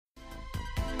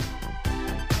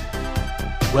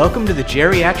Welcome to the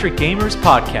Geriatric Gamers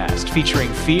Podcast,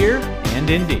 featuring fear and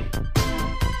indie.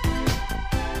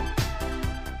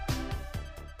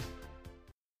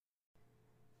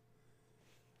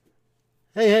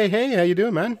 Hey, how you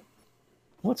doing, man?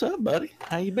 What's up, buddy?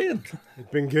 How you been?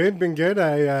 Been good.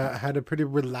 I had a pretty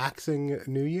relaxing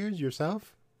New Year's.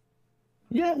 Yourself?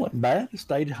 Yeah, it wasn't bad.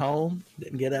 Stayed at home.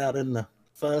 Didn't get out in the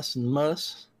fuss and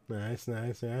muss. Nice,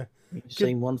 yeah. You've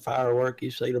seen one firework,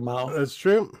 you've seen them all. That's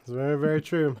true. It's very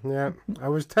true. Yeah, I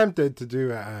was tempted to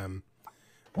do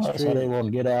So they want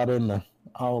to get out in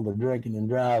all the drinking and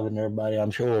driving everybody,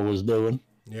 I'm sure, was doing.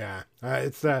 Yeah,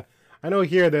 it's I know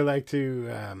here they like to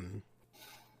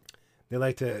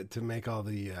make all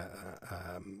the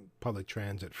public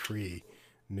transit free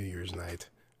New Year's night,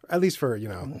 at least for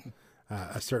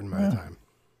a certain amount of time.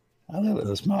 I live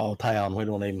in a small town. We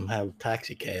don't even have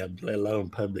taxi cabs, let alone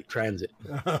public transit.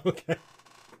 Okay.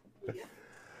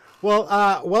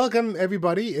 Well, welcome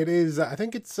everybody. It is, I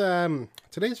think it's,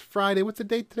 today's Friday. What's the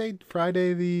date today?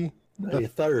 Friday the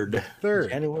 3rd.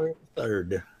 January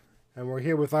 3rd. And we're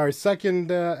here with our second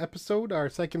episode, our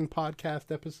second podcast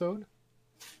episode.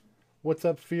 What's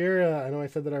up, Fear? I know I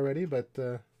said that already, but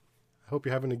I hope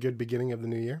you're having a good beginning of the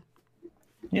new year.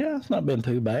 Yeah, it's not been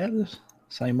too bad. It's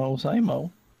same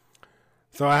old.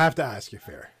 So I have to ask you,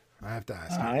 Fear. All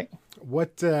right.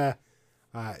 What, do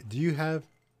you have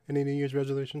any New Year's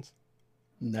resolutions?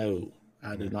 No,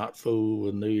 I do not fool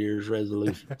with New Year's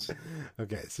resolutions.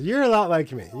 Okay, so you're a lot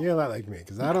like me.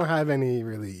 Because I don't have any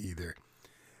really either.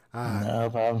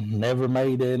 No, I've never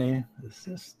made any. It's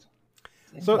just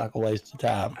seems like a waste of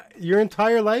time. Your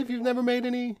entire life, you've never made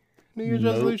any New Year's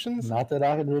resolutions? Not that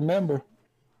I can remember.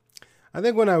 I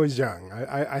think when I was young,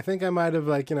 I think I might have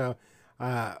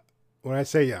when I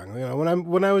say young,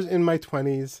 when I was in my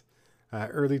 20s,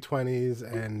 early 20s,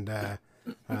 and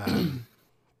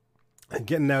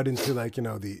getting out into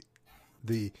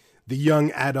the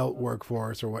young adult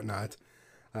workforce or whatnot.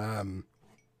 I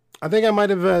think I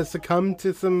might have succumbed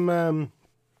to some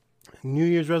New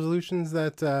Year's resolutions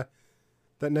that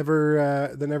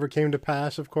never came to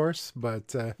pass, of course.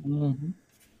 But I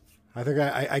think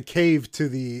I caved to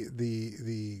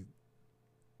the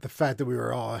fact that we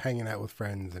were all hanging out with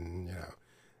friends, and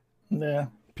yeah,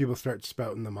 people start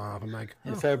spouting them off. I'm like,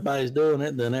 if everybody's doing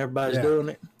it, then everybody's doing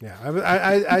it. Yeah,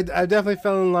 I definitely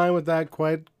fell in line with that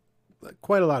quite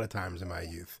a lot of times in my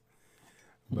youth.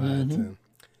 But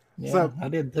yeah, so, I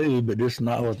did too, but just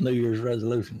not with New Year's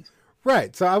resolutions.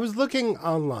 Right. So I was looking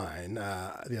online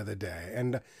the other day,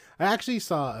 and I actually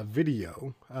saw a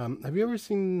video. Have you ever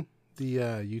seen the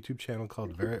YouTube channel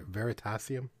called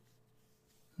Veritasium?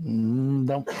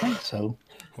 Don't think so.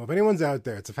 Well, if anyone's out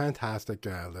there, it's a fantastic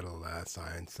little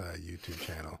science YouTube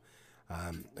channel.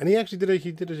 And he actually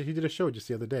did a show just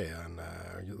the other day on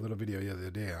a little video the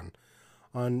other day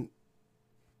on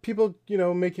people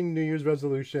making New Year's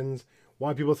resolutions,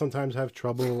 why people sometimes have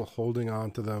trouble holding on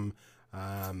to them,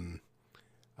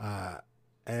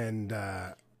 and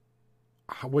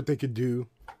what they could do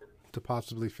to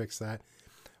possibly fix that.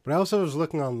 But I also was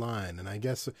looking online, and I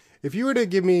guess if you were to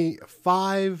guess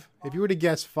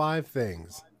 5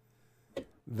 things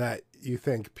that you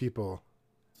think people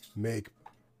make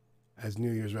as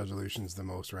New Year's resolutions the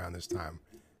most around this time,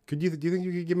 do you think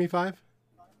you could give me 5?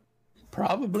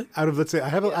 Probably. Out of, let's say, I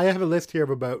have a list here of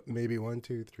about maybe 1,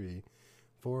 2, 3,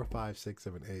 4, 5, 6,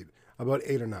 7, 8, about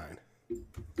 8 or 9.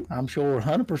 I'm sure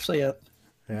 100%.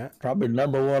 Yeah. Probably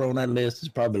number 1 on that list is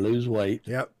probably lose weight.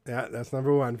 Yep. Yeah, that's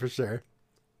number 1 for sure.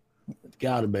 It's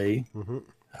got to be. Mm-hmm.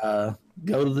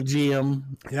 Go to the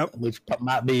gym. Yep. Which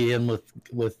might be in with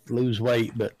lose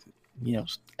weight, but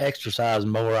exercise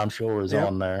more, I'm sure, is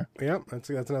on there. Yep. That's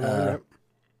another one. Yep.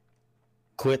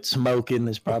 Quit smoking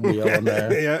is probably on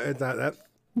there. Yeah, it's not that.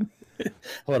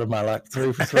 What am I, like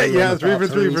 3 for 3? Yeah, 3 for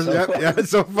 3 for so far? Yeah,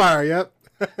 so far. Yep.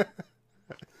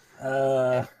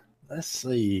 Let's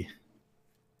see.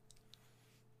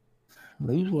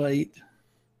 Lose weight,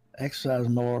 exercise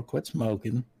more, quit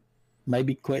smoking.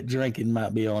 Maybe quit drinking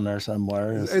might be on there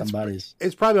somewhere. It's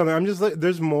probably on there.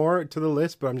 There's more to the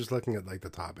list, but I'm just looking at the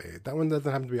top 8. That one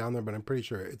doesn't have to be on there, but I'm pretty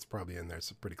sure it's probably in there.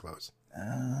 It's pretty close.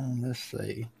 Let's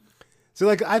see.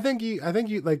 So I think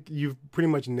you've pretty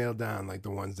much nailed down the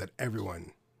ones that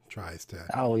everyone tries to.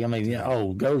 Oh, I mean, yeah.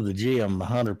 Oh, go to the gym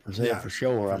 100% for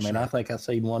sure. I think I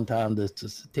seen one time the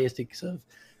statistics of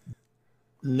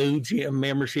new gym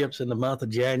memberships in the month of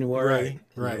January.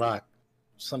 Right. Like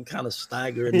some kind of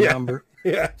staggering number.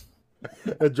 Yeah.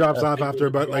 It drops off after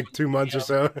about 2 months or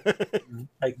so.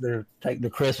 take their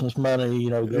Christmas money,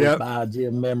 go buy a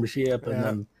gym membership and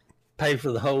then pay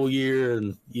for the whole year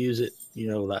and use it,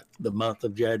 like the month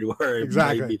of January,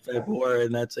 Exactly. maybe February,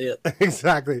 and that's it.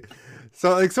 Exactly.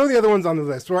 So like some of the other ones on the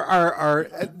list are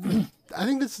I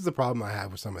think this is the problem I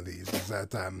have with some of these is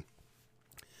that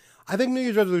I think New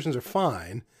Year's resolutions are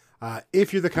fine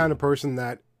if you're the kind of person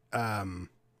that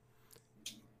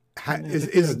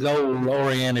is a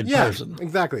goal-oriented person.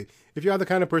 Exactly. If you are the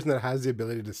kind of person that has the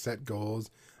ability to set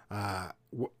goals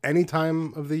any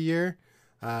time of the year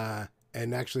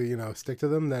and actually stick to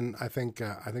them, then I think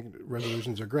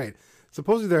resolutions are great.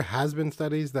 Supposedly there has been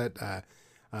studies that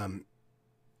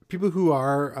people who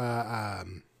are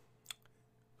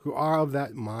of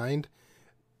that mind,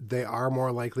 they are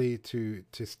more likely to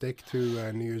stick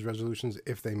to New Year's resolutions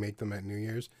if they make them at New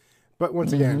Year's. But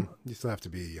once again, you still have to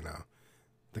be,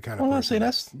 the kind of person.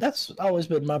 Well, see, that's always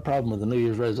been my problem with the New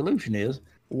Year's resolution is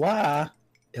why,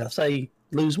 I say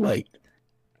lose weight.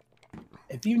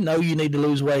 If you know you need to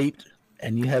lose weight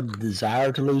and you have the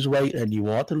desire to lose weight and you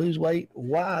want to lose weight,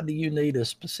 why do you need a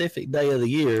specific day of the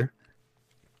year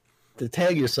to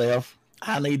tell yourself,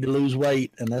 I need to lose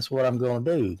weight and that's what I'm going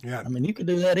to do? Yeah. I mean, you can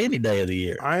do that any day of the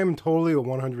year. I am totally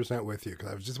 100% with you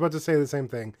because I was just about to say the same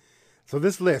thing. So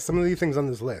this list, some of these things on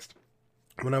this list,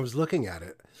 when I was looking at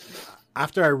it,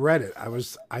 after I read it,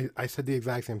 I said the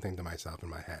exact same thing to myself in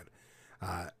my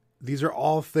head. These are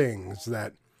all things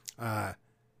that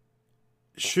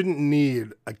shouldn't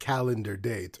need a calendar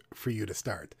date for you to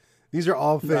start. These are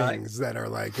all things that are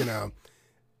like,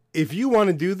 if you want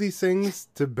to do these things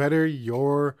to better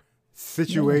your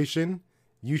situation,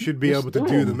 you should be able to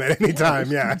do them at any time.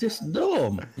 Just do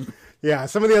them. Yeah.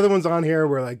 Some of the other ones on here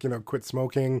were like, quit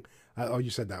smoking. You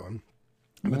said that one.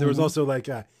 But there was also like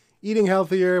eating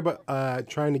healthier, but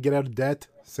trying to get out of debt,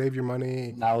 save your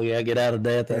money. Oh, yeah, get out of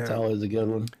debt. That's always a good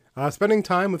one. Spending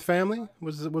time with family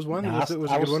was one. No, was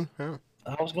a good one. Yeah.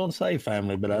 I was going to say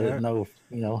family, but I didn't know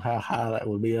if, how high that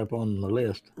would be up on the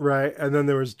list. Right. And then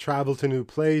there was travel to new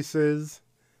places.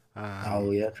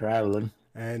 Traveling.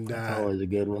 And that's always a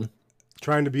good one.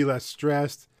 Trying to be less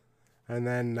stressed. And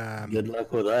then... good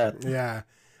luck with that. Yeah.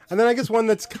 And then I guess one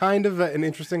that's kind of an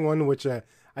interesting one, which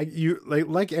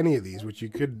like any of these, which you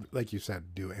could, like you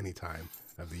said, do any time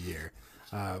of the year,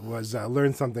 was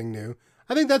learn something new.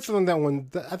 I think that's one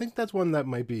that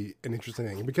might be an interesting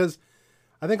thing because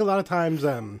I think a lot of times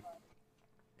I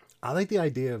like the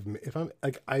idea of if I'm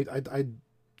like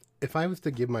if I was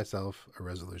to give myself a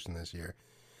resolution this year,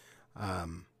 I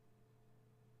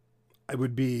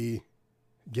would be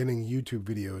getting YouTube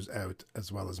videos out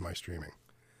as well as my streaming.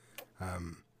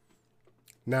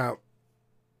 Now,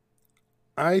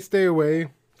 I stay away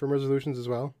from resolutions as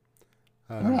well.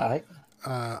 Right.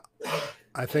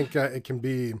 I think it can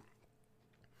be.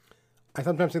 I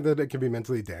sometimes think that it can be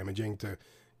mentally damaging to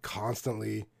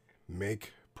constantly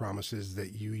make promises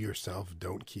that you yourself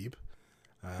don't keep.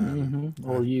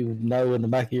 Or in the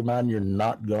back of your mind you're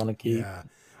not gonna keep. Yeah,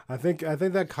 I think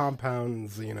that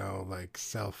compounds, like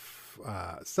self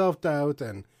doubt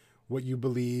and what you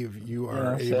believe you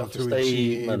are able to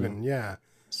achieve, and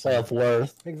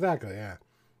self-worth. Exactly. Yeah.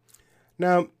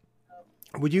 Now,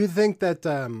 would you think that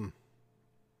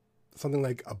something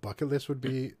like a bucket list would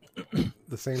be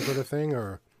the same sort of thing,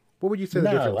 or what would you say the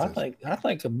difference is? I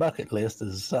think a bucket list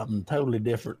is something totally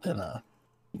different than a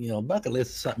bucket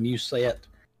list is something you set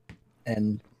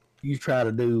and you try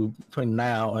to do between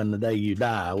now and the day you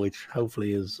die, which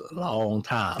hopefully is a long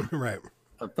time. Right.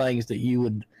 Of things that you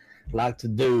would like to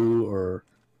do or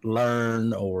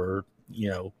learn or,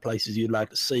 places you'd like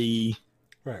to see.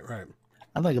 Right.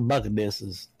 I think a bucket list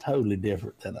is totally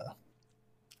different than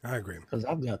I agree. Because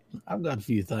I've got a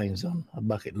few things on a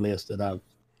bucket list that I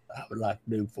would like to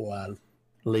do before I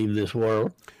leave this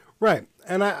world. Right.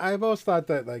 And I've always thought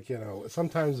that,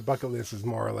 sometimes bucket list is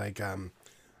more like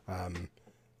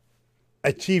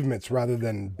achievements rather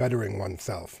than bettering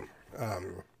oneself.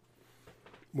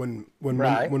 When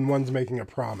one's making a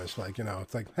promise,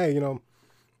 it's like, hey,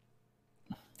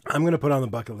 I'm going to put on the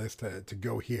bucket list to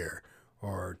go here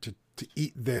or to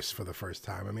eat this for the first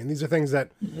time. I mean, these are things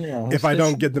that if I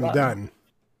don't get them done.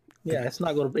 Yeah, it's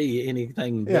not going to be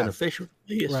anything beneficial.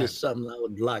 It's just something I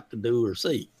would like to do or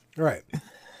see. Right.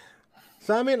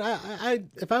 So, I mean, I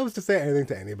if I was to say anything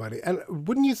to anybody, and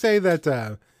wouldn't you say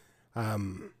that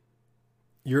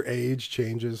your age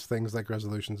changes things like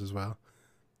resolutions as well?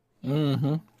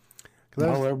 Mm-hmm.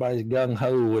 Everybody's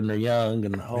gung-ho when they're young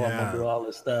and, I'm going to do all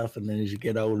this stuff. And then as you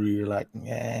get older, you're like,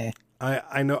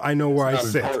 I know where I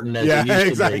sit. Yeah,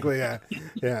 exactly. Yeah.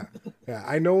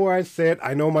 I know where I sit.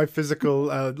 I know my physical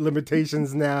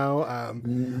limitations now.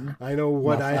 I know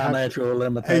what I have. Financial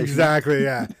limitations. Exactly.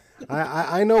 Yeah.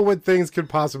 I know what things could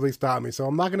possibly stop me. So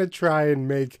I'm not going to try and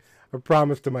make a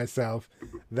promise to myself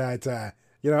that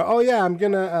oh yeah, I'm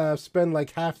gonna spend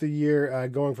like half the year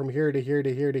going from here to here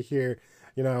to here to here,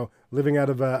 living out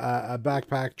of a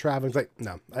backpack, traveling. It's like,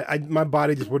 no, my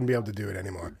body just wouldn't be able to do it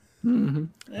anymore.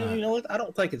 Mm-hmm. And you know what? I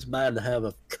don't think it's bad to have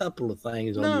a couple of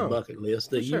things on your bucket list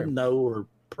that sure. you know are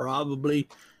probably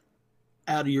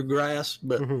out of your grasp,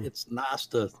 but it's nice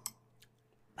to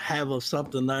have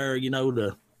something there,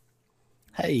 to,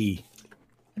 hey,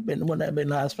 wouldn't that be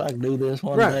nice if I could do this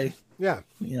one day? Yeah.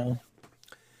 If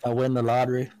I win the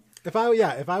lottery. If I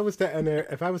was to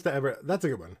ever, that's a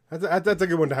good one. That's a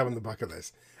good one to have on the bucket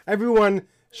list. Everyone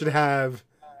should have,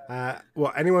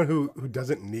 anyone who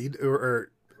doesn't need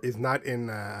or is not in,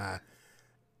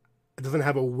 doesn't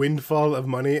have a windfall of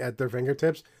money at their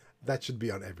fingertips, that should be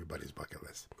on everybody's bucket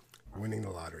list. Winning the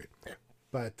lottery.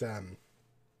 But,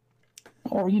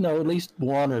 or, at least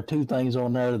one or two things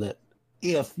on there that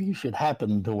if you should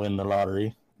happen to win the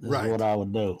lottery, this is what I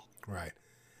would do. Right.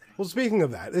 Well, speaking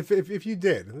of that, if you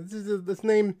did, let's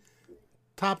name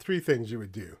top 3 things you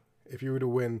would do if you were to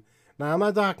win. Now, I'm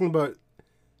not talking about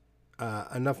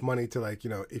enough money to, like,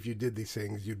 if you did these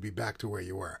things, you'd be back to where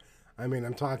you were. I mean,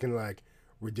 I'm talking like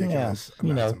ridiculous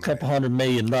amounts of money. $200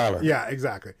 million. Yeah,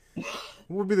 exactly.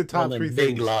 What would be the top 3 things?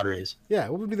 Big lotteries. Yeah,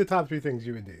 what would be the top 3 things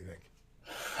you would do, you think?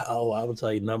 Oh, I would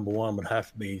say number one would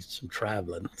have to be some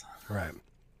traveling. Right.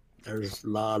 There's a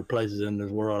lot of places in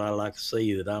this world I like to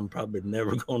see that I'm probably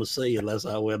never going to see unless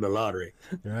I win the lottery.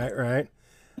 Right.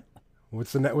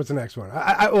 What's the next one?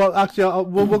 Well, actually,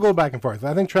 we'll go back and forth.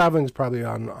 I think traveling is probably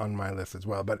on my list as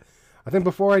well. But I think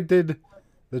before I did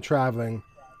the traveling,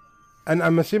 and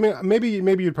I'm assuming maybe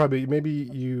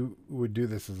you would do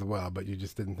this as well, but you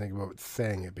just didn't think about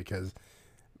saying it because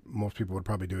most people would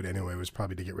probably do it anyway. It was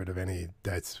probably to get rid of any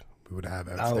debts we would have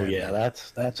outstanding. Oh yeah,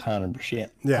 that's 100%.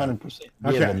 Yeah, 100%.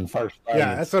 Given first payments.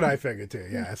 Yeah, that's what I figured too.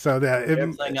 Yeah, so that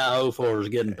everything I owe for is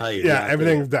getting paid. Yeah,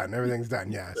 everything's done. Everything's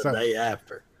done. Yeah, the day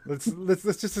after. Let's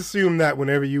just assume that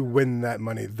whenever you win that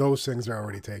money, those things are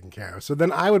already taken care of. So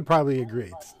then I would probably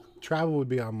agree. Travel would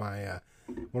be on my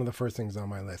one of the first things on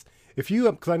my list. If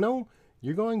you, because I know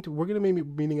we're going to be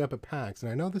meeting up at PAX,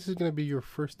 and I know this is going to be your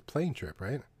first plane trip,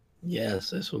 right? Yes,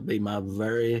 this will be my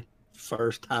very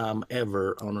first time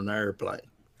ever on an airplane.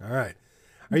 All right.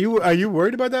 Are you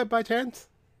worried about that by chance?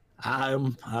 I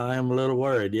am a little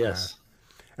worried. Yes.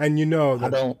 And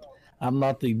that I'm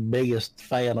not the biggest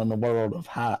fan in the world of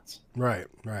heights. Right.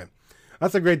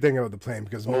 That's a great thing about the plane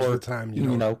because most of the time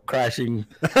crashing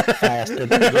fast into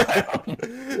the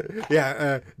ground.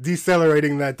 Yeah,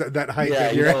 decelerating that height. Yeah,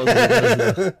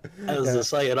 as the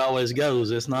saying always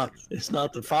goes, it's not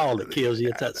the fall that kills you;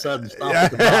 it's that sudden stop. Yeah,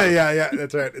 at the bottom. Yeah,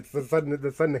 that's right. It's the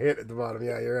sudden hit at the bottom.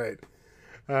 Yeah, you're right.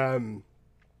 Well,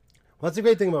 that's a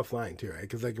great thing about flying too, right?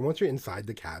 Because like once you're inside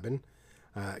the cabin,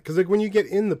 because like when you get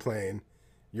in the plane,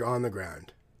 you're on the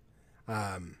ground,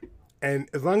 and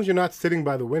as long as you're not sitting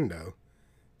by the window.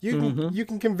 You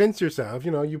can convince yourself,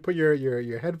 you put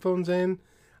your headphones in,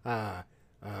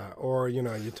 or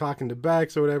you're talking to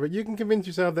Bex or whatever. You can convince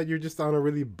yourself that you're just on a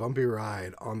really bumpy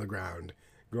ride on the ground,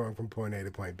 going from point A to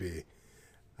point B.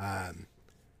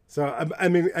 So I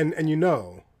mean, and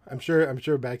I'm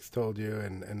sure Bex told you,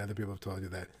 and other people have told you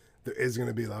that there is going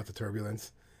to be lots of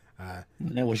turbulence.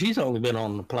 Well, she's only been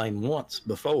on the plane once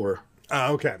before.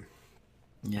 Oh, okay.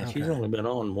 Yeah, she's only been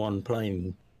on one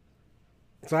plane.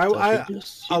 So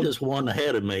she just won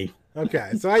ahead of me.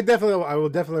 Okay, so I will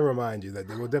definitely remind you that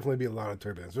there will definitely be a lot of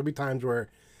turbulence. There'll be times where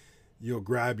you'll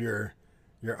grab your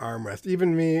armrest.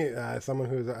 Even me, someone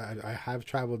who's I have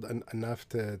traveled enough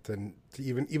to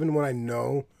even when I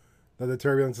know that the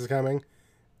turbulence is coming,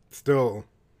 still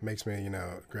makes me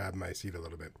grab my seat a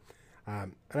little bit.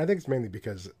 And I think it's mainly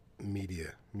because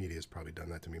media has probably done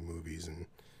that to me, movies and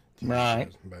TV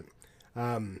shows.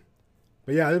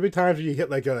 But yeah, there'll be times where you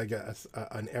hit like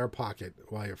an air pocket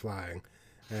while you're flying,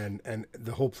 and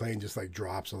the whole plane just like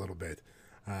drops a little bit,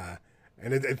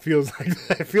 and it feels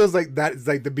like that is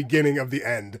like the beginning of the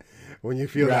end when you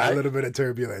feel that little bit of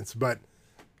turbulence. But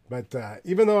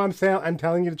even though I'm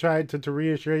telling you to try to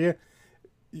reassure you,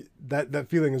 that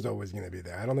feeling is always going to be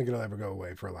there. I don't think it'll ever go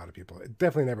away for a lot of people. It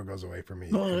definitely never goes away for me.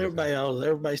 Well,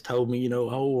 everybody's told me,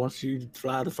 once you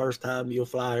fly the first time, you'll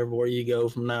fly everywhere you go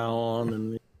from now on,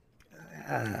 and.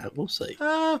 We'll see.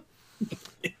 We'll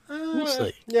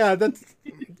see. Yeah, that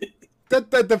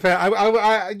depends.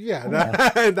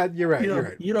 You're right. You're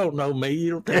right. You don't know me.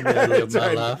 You don't think I live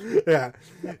my life. Yeah,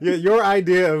 your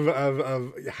idea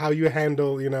of how you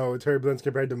handle turbulence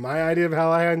compared to my idea of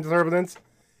how I handle turbulence,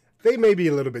 they may be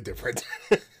a little bit different.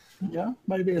 Yeah,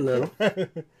 maybe a little.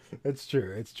 It's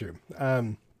true. It's true.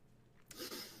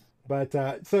 But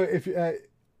so if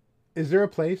is there a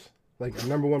place Like a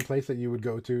number one place that you would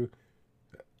go to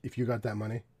if you got that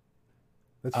money?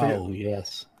 Oh,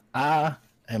 yes. I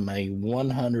am a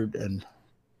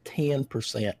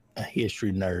 110% a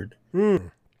history nerd.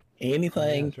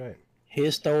 Anything that's right.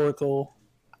 historical,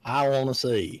 I want to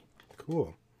see.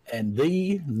 Cool. And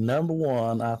the number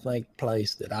one, I think,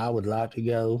 place that I would like to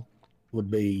go would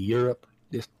be Europe.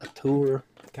 Just a tour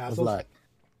Castles? of like,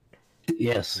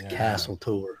 castle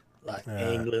tour. Like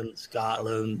England,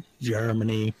 Scotland,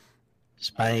 Germany,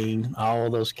 Spain, all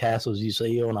those castles you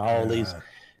see on all these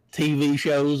TV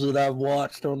shows that I've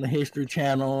watched on the History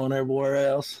Channel and everywhere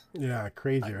else. Yeah,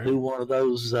 crazy, right? Do one of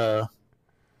those Da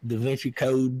Vinci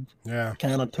Code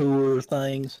kind of tour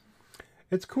things.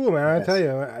 It's cool, man. I tell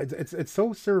you, it's so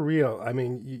surreal. I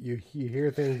mean, you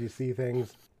hear things, you see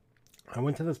things. I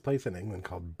went to this place in England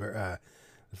called this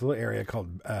little area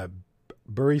called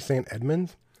Bury St.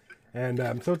 Edmunds, and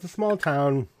so it's a small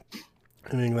town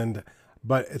in England,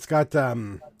 but it's got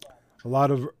a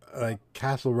lot of like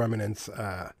castle remnants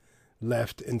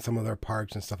left in some of their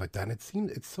parks and stuff like that.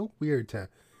 And it's so weird to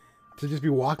just be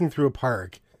walking through a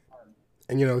park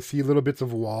and see little bits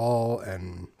of wall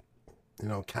and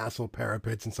castle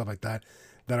parapets and stuff like that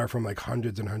are from like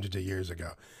hundreds and hundreds of years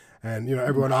ago. And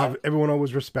everyone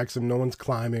always respects them. No one's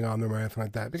climbing on them or anything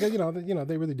like that because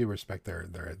they really do respect their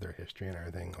history and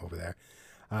everything over there.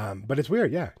 But it's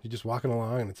weird, yeah. You're just walking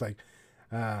along and it's like,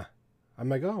 I'm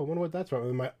like, oh, I wonder what that's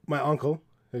from. And my uncle,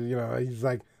 he's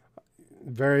like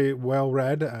very well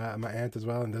read. My aunt as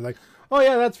well, and they're like, oh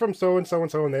yeah, that's from so and so and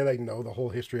so, and they like know the whole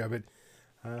history of it.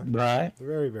 Right.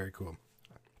 Very, very cool.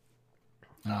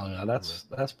 Oh yeah,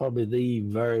 that's probably the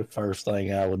very first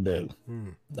thing I would do.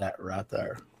 That right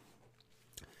there.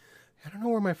 I don't know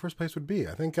where my first place would be.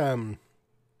 I think I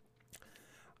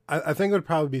think it would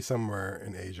probably be somewhere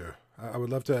in Asia. I would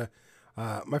love to.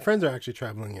 My friends are actually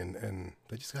traveling and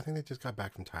I think they just got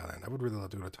back from Thailand. I would really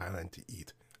love to go to Thailand to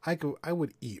eat. I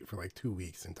would eat for like 2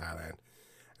 weeks in Thailand,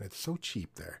 and it's so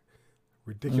cheap there,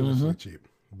 ridiculously cheap.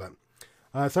 But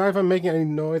sorry if I'm making any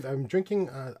noise. I'm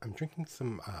drinking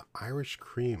some Irish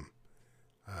cream,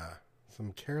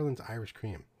 some Carolyn's Irish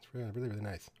cream. It's really, really, really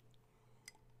nice.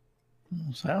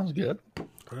 Sounds good.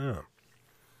 Yeah.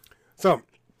 So,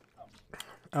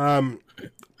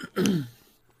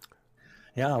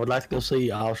 yeah, I would like to go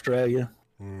see Australia.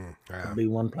 Yeah. That'd be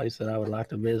one place that I would like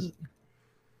to visit.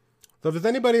 So if there's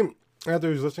anybody out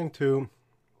there who's listening to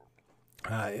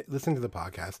the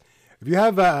podcast, if you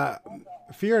have,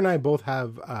 Fear and I both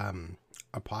have a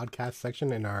podcast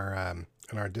section in our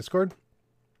Discord.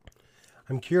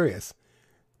 I'm curious.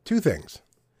 2 things.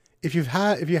 If you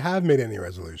have made any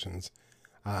resolutions,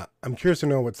 I'm curious to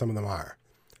know what some of them are,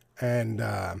 and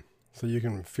so you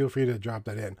can feel free to drop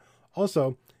that in.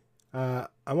 Also, I'm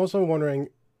also wondering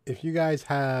if you guys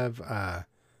have,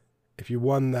 if you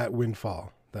won that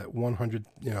windfall, that $100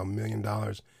 million,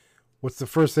 what's the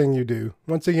first thing you do?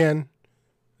 Once again,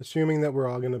 assuming that we're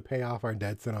all going to pay off our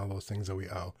debts and all those things that we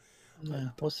owe.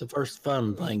 What's the first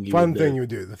fun thing you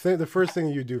do? The first thing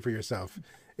you do for yourself.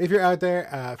 If you're out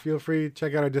there, feel free,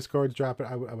 check out our Discord, drop it.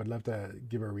 I would love to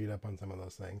give a read up on some of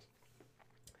those things.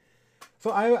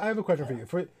 So I have a question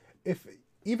for you.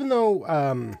 Even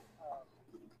though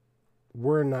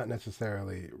we're not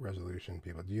necessarily resolution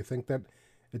people, do you think that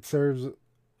it serves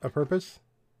a purpose?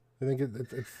 I think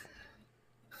it's.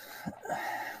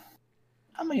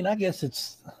 I mean, I guess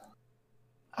it's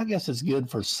good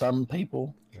for some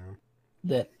people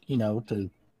that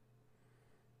to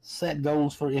set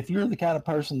goals for. If you're the kind of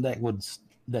person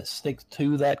that sticks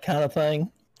to that kind of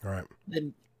thing, right?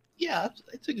 Then yeah,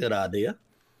 it's a good idea.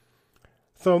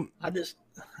 So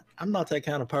I'm not that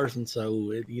kind of person,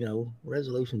 so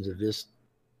resolutions are just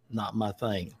not my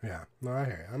thing. Yeah, no, I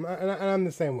hear you. I'm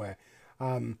the same way.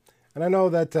 And I know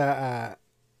that,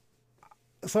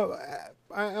 so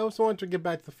I also want to get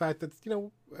back to the fact that,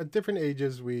 at different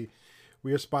ages, we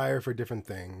aspire for different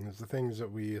things. The things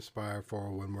that we aspire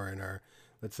for when we're in our,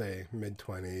 let's say,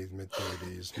 mid-20s,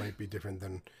 mid-30s might be different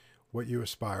than what you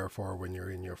aspire for when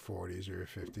you're in your 40s or your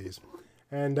 50s.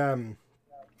 And,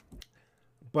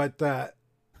 but I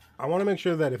want to make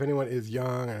sure that if anyone is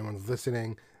young and anyone's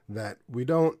listening, that we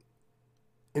don't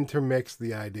intermix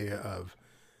the idea of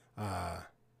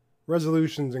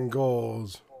resolutions and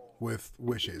goals with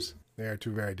wishes. They are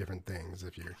 2 very different things.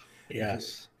 If you're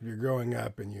growing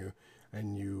up and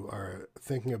you are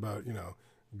thinking about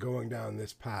going down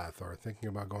this path or thinking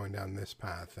about going down this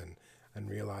path and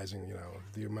realizing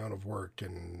the amount of work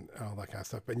and all that kind of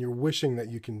stuff, and you're wishing that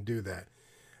you can do that,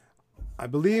 I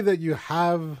believe that you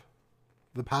have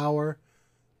the power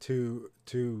to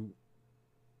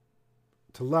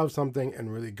love something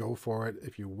and really go for it.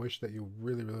 If you wish that you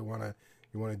really, really want to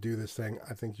you want to do this thing,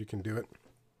 I think you can do it.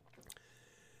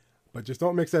 But just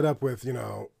don't mix that up with,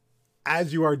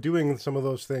 as you are doing some of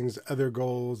those things, other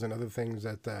goals and other things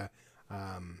that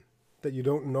that you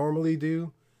don't normally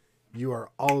do, you are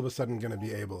all of a sudden going to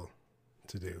be able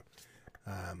to do.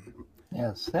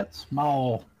 Set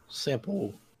small,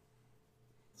 simple,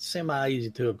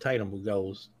 semi-easy to obtainable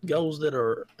goals that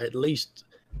are at least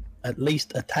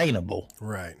attainable.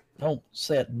 Right. Don't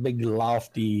set big,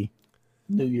 lofty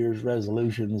New Year's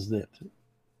resolutions that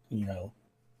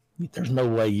there's no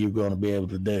way you're going to be able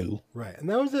to do. Right, and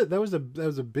that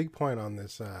was a big point on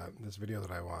this this video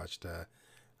that I watched.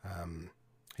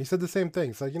 He said the same thing.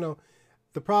 It's like,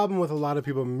 the problem with a lot of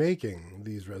people making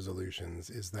these resolutions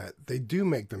is that they do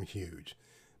make them huge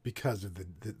because of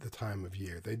the time of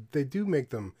year. They do make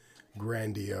them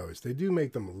grandiose. They do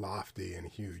make them lofty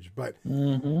and huge. But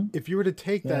if you were to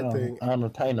take that thing,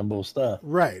 unattainable stuff,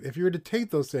 right? If you were to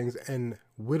take those things and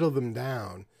whittle them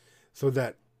down so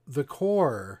that the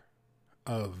core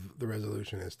of the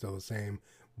resolution is still the same,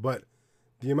 but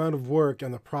the amount of work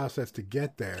and the process to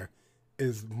get there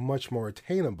is much more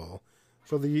attainable.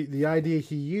 So the idea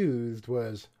he used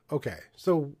was, okay,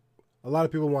 so a lot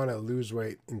of people want to lose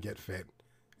weight and get fit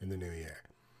in the new year.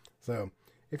 So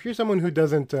if you're someone who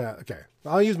doesn't, okay,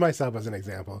 I'll use myself as an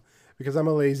example because I'm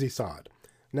a lazy sod.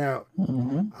 Now,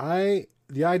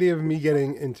 the idea of me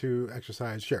getting into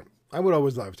exercise, sure, I would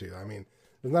always love to. I mean,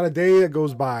 there's not a day that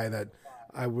goes by that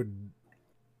I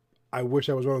wish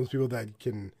I was one of those people that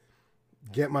can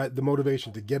get the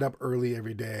motivation to get up early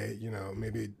every day,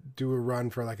 maybe do a run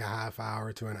for like a half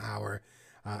hour to an hour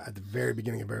at the very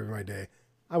beginning of every my day.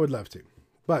 I would love to.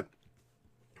 But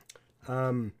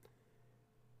some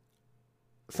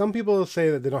people say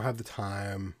that they don't have the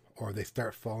time, or they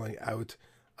start falling out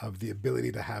of the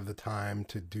ability to have the time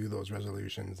to do those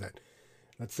resolutions. That,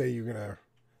 let's say you're going to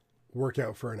work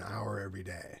out for an hour every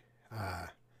day.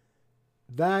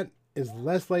 That is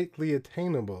less likely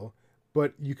attainable,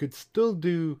 but you could still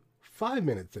do 5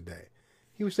 minutes a day.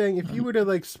 He was saying if you were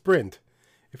to sprint,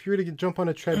 if you were to jump on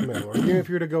a treadmill, or even if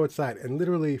you were to go outside and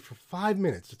literally for 5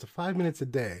 minutes, just 5 minutes a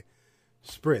day,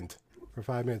 sprint for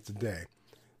 5 minutes a day,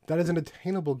 that is an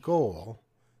attainable goal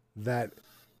that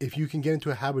if you can get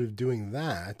into a habit of doing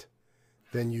that,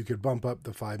 then you could bump up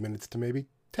the 5 minutes to maybe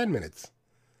 10 minutes.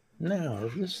 No,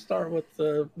 just start with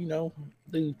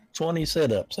do 20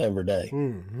 sit-ups every day.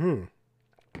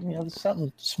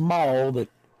 Something small that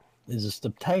is just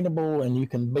obtainable and you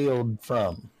can build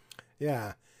from.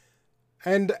 Yeah,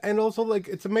 and also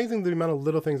it's amazing the amount of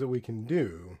little things that we can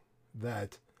do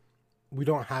that we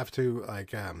don't have to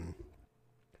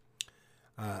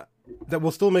that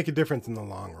will still make a difference in the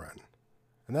long run.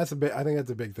 And I think that's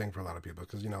a big thing for a lot of people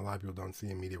because a lot of people don't see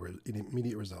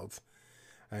immediate results.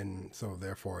 And so,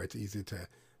 therefore, it's easy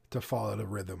to fall out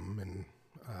of rhythm and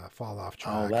fall off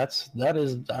track. That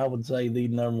is, I would say, the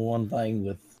number one thing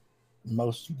with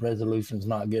most resolutions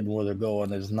not getting where they're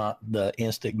going is not the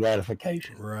instant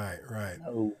gratification. Right.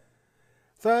 No.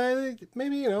 So I think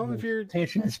maybe if your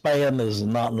attention span is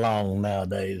not long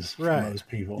nowadays for most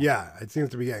people. Yeah, it seems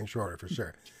to be getting shorter for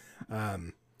sure.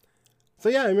 So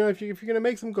yeah, if you're gonna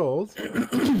make some goals,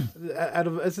 out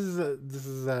of this is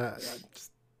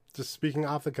just speaking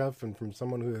off the cuff and from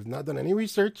someone who has not done any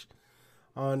research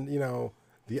on,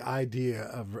 the idea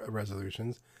of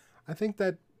resolutions, I think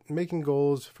that making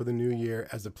goals for the new year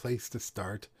as a place to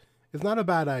start is not a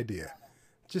bad idea.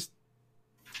 Just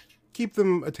keep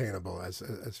them attainable, as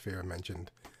Fira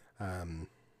mentioned.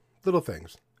 Little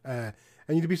things. And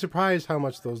you'd be surprised how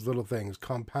much those little things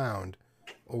compound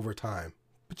over time.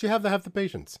 But you have to have the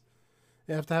patience.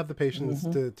 You have to have the patience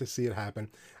to see it happen.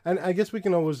 And I guess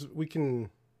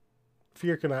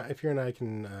Fira and I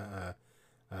can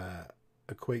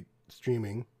equate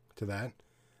streaming to that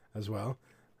as well.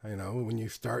 When you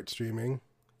start streaming,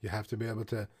 you have to be able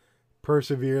to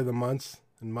persevere the months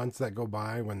and months that go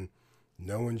by when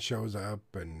no one shows up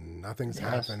and nothing's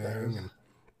happening.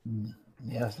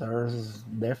 Yes, there's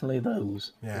definitely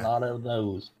those. Yeah. A lot of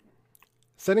those.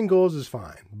 Setting goals is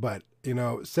fine, but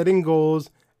setting goals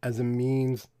as a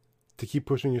means to keep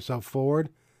pushing yourself forward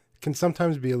can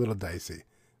sometimes be a little dicey.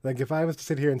 Like if I was to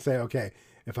sit here and say, okay,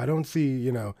 if I don't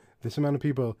see, this amount of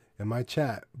people in my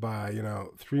chat by,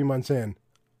 3 months in,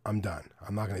 I'm done.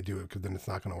 I'm not going to do it because then it's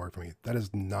not going to work for me. That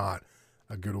is not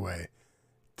a good way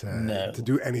to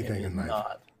do anything in life.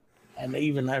 Not. And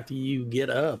even after you get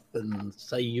up and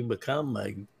say you become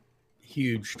a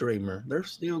huge streamer,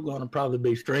 there's still going to probably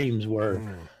be streams where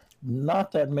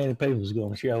not that many people's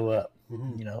going to show up.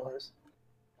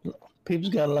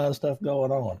 People's got a lot of stuff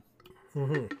going on.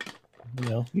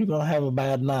 You're going to have a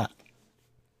bad night.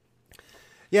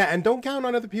 Yeah, and don't count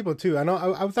on other people too. I know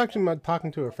I was actually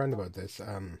talking to a friend about this.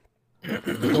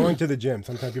 Going to the gym.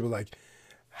 Sometimes people like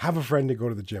have a friend to go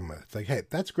to the gym with. It's like, hey,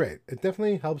 that's great. It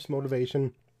definitely helps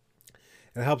motivation.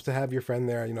 It helps to have your friend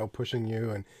there, pushing you,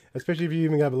 and especially if you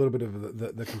even have a little bit of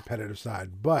the competitive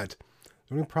side. But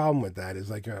the only problem with that is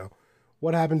like,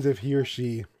 what happens if he or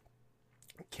she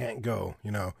can't go,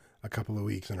 a couple of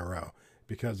weeks in a row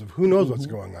because of who knows what's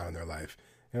going on in their life.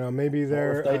 Maybe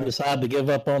they're... Or if they decide to give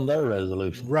up on their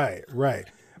resolution. Right.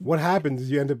 What happens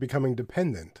is you end up becoming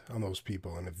dependent on those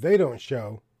people. And if they don't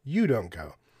show, you don't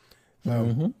go.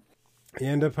 So you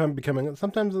end up becoming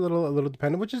sometimes a little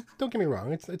dependent, which is, don't get me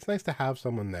wrong, it's nice to have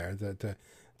someone there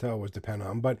to always depend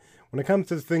on. But when it comes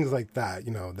to things like that,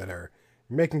 that are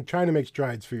trying to make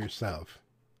strides for yourself,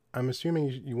 I'm assuming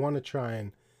you want to try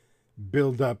and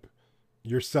build up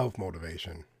your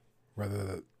self-motivation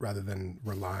rather than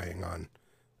relying on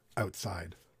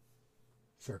outside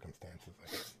circumstances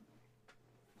like this.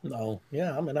 No,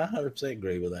 yeah, I 100%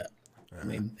 agree with that.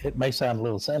 It may sound a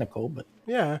little cynical, but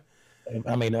yeah,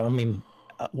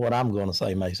 what I'm going to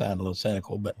say may sound a little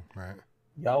cynical, but right.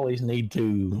 You always need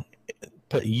to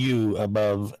put you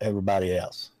above everybody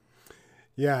else.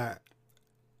 Yeah,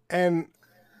 and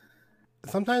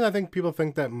sometimes I think people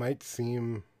think that might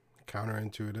seem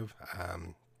counterintuitive,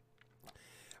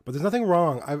 but there's nothing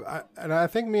wrong. I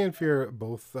think me and Fear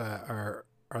both are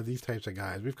these types of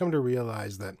guys. We've come to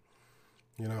realize that,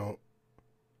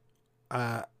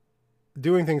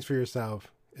 doing things for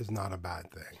yourself is not a bad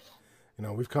thing.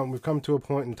 We've come to a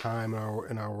point in time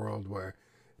in our world where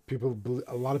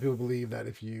a lot of people believe that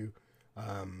if you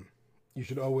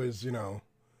should always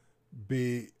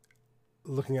be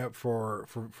looking out for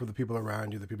the people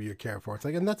around you, the people you care for. It's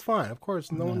like, and that's fine, of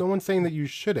course. No one's saying that you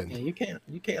shouldn't. Yeah,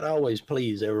 you can't always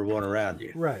please everyone around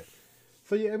you. Right.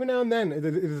 So every now and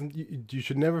then, you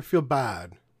should never feel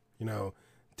bad.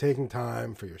 Taking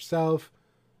time for yourself,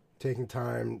 taking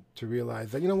time to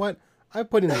realize that what, I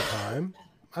put in the time,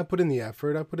 I put in the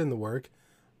effort, I put in the work.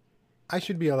 I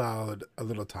should be allowed a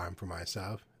little time for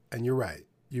myself. And you're right.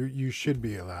 You should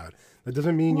be allowed. That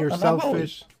doesn't mean you're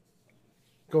selfish.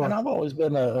 Go on. And I've always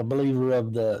been a believer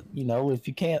of if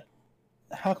you can't,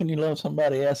 how can you love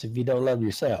somebody else if you don't love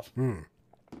yourself?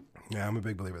 Yeah, I'm a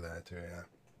big believer of that too, yeah.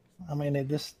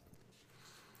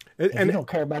 If you don't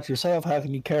care about yourself, how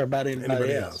can you care about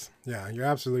anybody else? Yeah, you're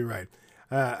absolutely right.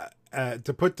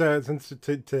 To put to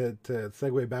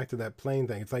segue back to that plane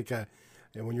thing, it's like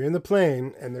when you're in the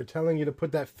plane and they're telling you to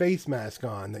put that face mask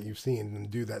on that you've seen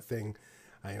and do that thing.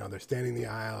 They're standing in the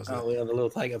aisles. Oh, yeah, the little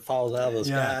thing that falls out of the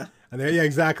sky. And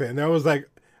exactly. And they're always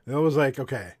like,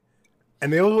 okay.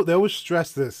 And they always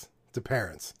stress this to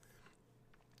parents,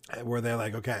 where they're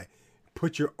like, okay,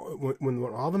 when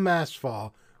all the masks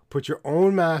fall, put your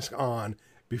own mask on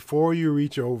before you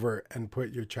reach over and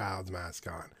put your child's mask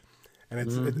on. And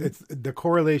it's the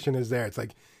correlation is there. It's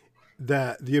like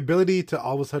the ability to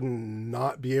all of a sudden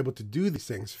not be able to do these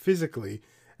things physically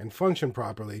and function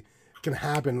properly can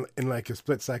happen in like a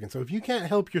split second. So if you can't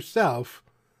help yourself,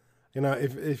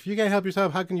 if you can't help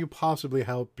yourself, how can you possibly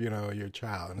help, your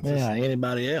child? And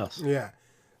anybody else. Yeah.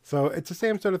 So it's the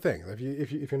same sort of thing.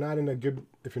 If you're not in a good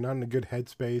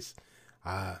headspace,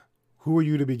 who are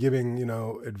you to be giving,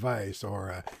 advice,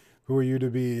 or who are you to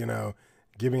be,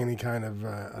 giving any kind of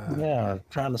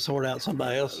trying to sort out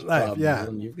somebody else's life, problems, yeah.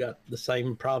 And you've got the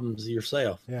same problems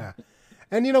yourself. Yeah.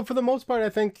 And for the most part, I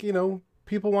think,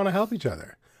 people want to help each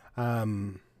other.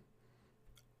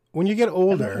 When you get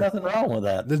older, there's nothing wrong with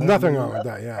that. There's nothing wrong with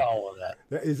that. Yeah, wrong with that.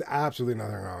 There is absolutely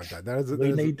nothing wrong with that.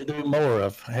 We need to do more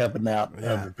of helping out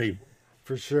other people.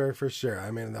 For sure.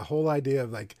 The whole idea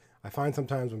of like, I find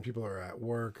sometimes when people are at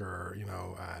work or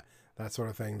that sort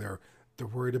of thing, they're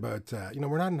worried about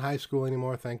we're not in high school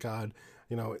anymore, thank God.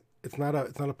 It's not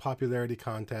a popularity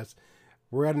contest.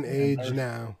 We're at an age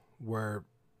now where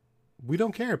we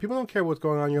don't care. People don't care what's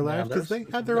going on in your life because they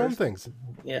have their own things.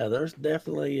 Yeah, there's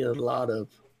definitely a lot of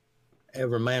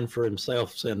every man for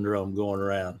himself syndrome going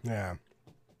around. Yeah.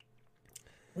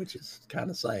 Which is kind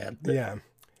of sad. Yeah.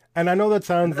 And I know that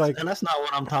sounds like... And that's not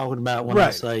what I'm talking about when I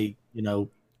say,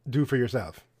 do for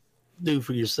yourself. Do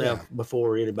for yourself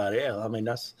before anybody else.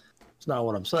 That's not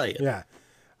what I'm saying. Yeah.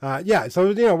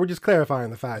 So, we're just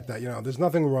clarifying the fact that, there's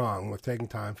nothing wrong with taking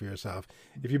time for yourself.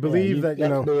 If you believe that, do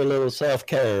a little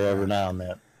self-care every now and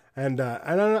then. And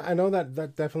I know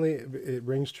that definitely it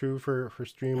rings true for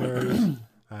streamers.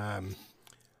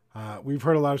 We've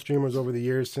heard a lot of streamers over the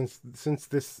years since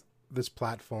this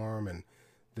platform and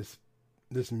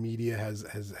this media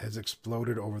has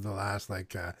exploded over the last, I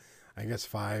guess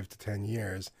 5 to 10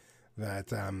 years,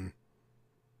 that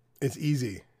it's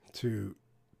easy to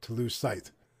lose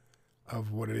sight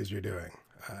of what it is you're doing,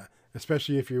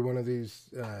 especially if you're one of these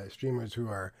streamers who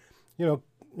are,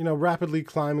 rapidly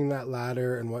climbing that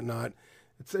ladder and whatnot.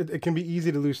 It can be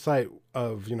easy to lose sight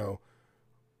of,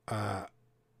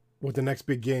 what the next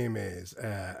big game is,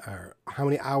 or how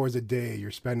many hours a day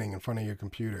you're spending in front of your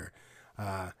computer,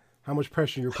 how much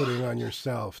pressure you're putting on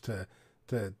yourself to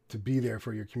be there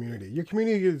for your community. Your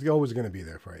community is always going to be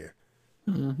there for you.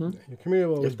 Mm-hmm. Your community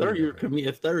will always If they're be there for you.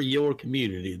 if they're your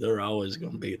community, they're always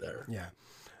going to be there. Yeah.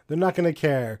 They're not going to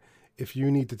care if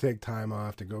you need to take time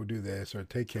off to go do this or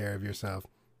take care of yourself.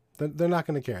 They're not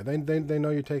going to care. They know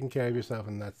you're taking care of yourself,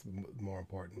 and that's more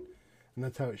important. And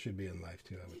that's how it should be in life,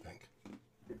 too, I would think.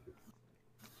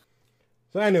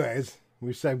 So anyways,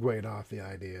 we segued off the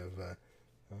idea of...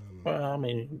 Well, I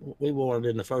mean, we warned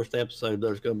in the first episode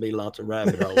there's going to be lots of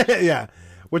rabbit holes. yeah,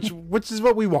 which is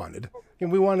what we wanted.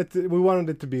 And we wanted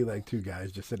it to be like two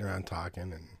guys just sitting around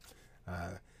talking,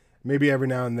 and maybe every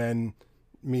now and then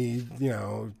me,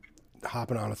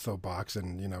 hopping on a soapbox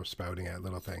and spouting at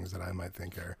little things that I might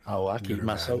think are. Oh, I good keep or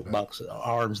my bad, soapbox at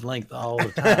arm's length all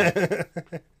the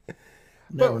time.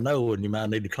 Never know when you might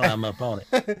need to climb up on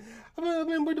it. I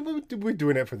mean, we're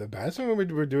doing it for the best. I mean,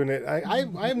 we're doing it.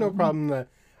 I have no problem.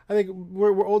 I think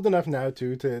we're old enough now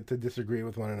to disagree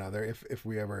with one another if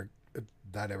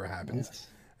that ever happens. Yes.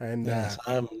 And Yes,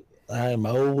 I'm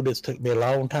old. It's took me a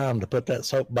long time to put that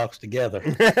soapbox together.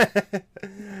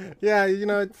 yeah,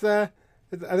 it's. I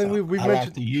think we've I mentioned,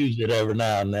 like to use it every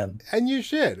now and then. and you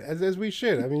should, as we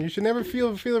should. I mean, you should never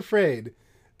feel afraid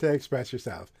to express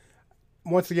yourself.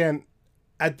 Once again,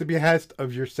 at the behest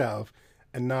of yourself,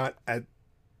 and not at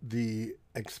the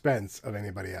expense of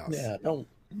anybody else. Yeah,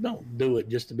 don't do it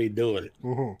just to be doing it.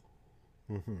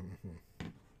 Mm-hmm. Mm-hmm. Mm-hmm.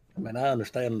 I mean, I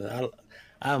understand that.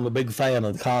 I'm a big fan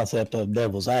of the concept of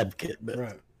devil's advocate, but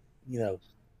Right.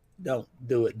 Don't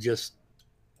do it just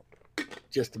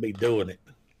to be doing it.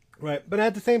 Right, but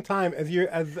at the same time, as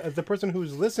the person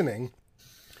who's listening,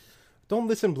 don't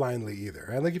listen blindly either.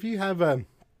 Right? Like if you have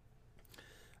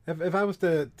if I was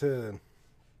to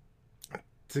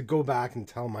go back and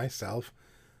tell myself,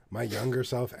 my younger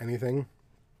self, anything,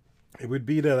 it would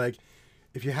be to, like,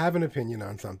 if you have an opinion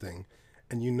on something,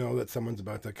 and you know that someone's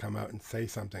about to come out and say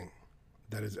something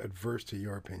that is adverse to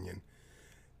your opinion,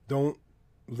 don't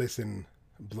listen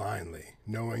blindly,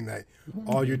 knowing that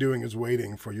all you're doing is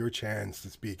waiting for your chance to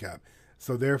speak up.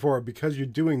 So therefore, because you're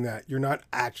doing that, you're not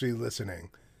actually listening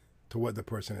to what the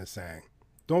person is saying.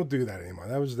 Don't do that anymore.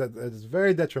 That is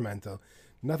very detrimental.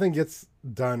 Nothing gets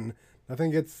done.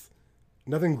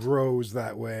 Nothing grows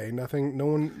that way. No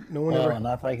one Well, ever. and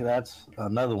I think that's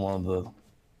another one of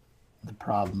the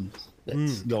problems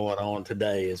that's going on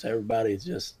today is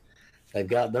they've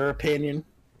got their opinion.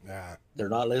 Yeah, They're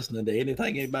not listening to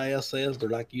anything anybody else says. They're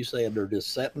like you said, they're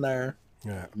just sitting there,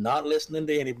 yeah, not listening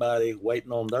to anybody,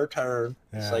 waiting on their turn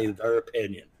to say their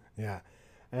opinion. yeah,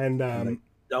 and They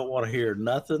don't want to hear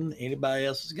nothing anybody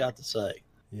else has got to say.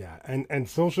 yeah, and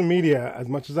social media, as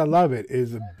much as I love it,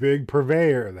 is a big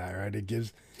purveyor of that, right?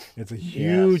 It's a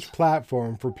huge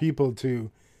platform for people to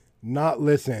not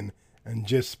listen and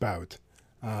just spout.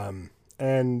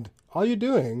 And all you're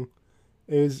doing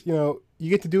is, you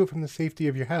get to do it from the safety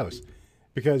of your house,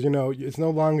 because, it's no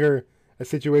longer a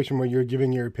situation where you're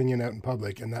giving your opinion out in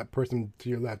public and that person to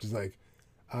your left is like,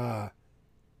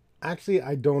 actually,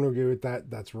 I don't agree with that.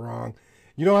 That's wrong.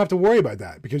 You don't have to worry about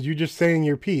that because you're just saying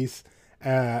your piece,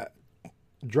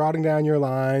 jotting down your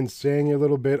lines, saying your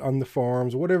little bit on the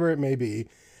forums, whatever it may be.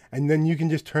 And then you can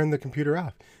just turn the computer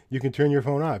off. You can turn your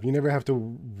phone off. You never have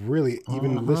to really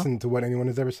even listen to what anyone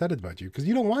has ever said about you because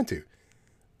you don't want to.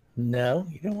 No,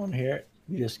 you don't want to hear it.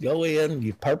 You just go in,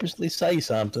 you purposely say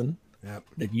something Yep.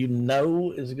 that you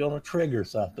know is going to trigger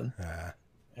something.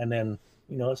 And then,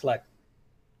 it's like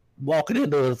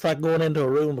it's like going into a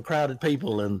room of crowded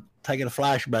people and taking a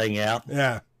flashbang out,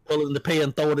 Yeah. pulling the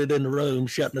pin, throwing it in the room,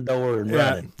 shutting the door, and Yeah.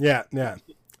 running. Yeah.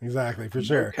 Exactly. For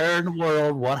sure. Don't care in the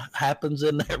world what happens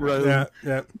in that room.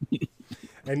 Yeah.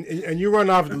 And you run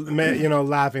off,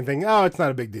 laughing, thinking, oh, it's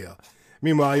not a big deal.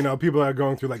 Meanwhile, people are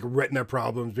going through like retina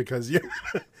problems because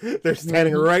they're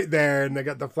standing right there and they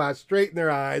got the flash straight in their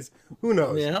eyes. Who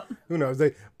knows? Yeah. Who knows?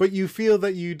 But you feel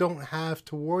that you don't have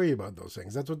to worry about those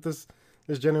things. That's what this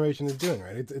generation is doing,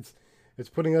 right? It's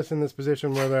putting us in this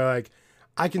position where they're like,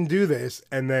 I can do this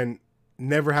and then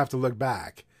never have to look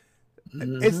back.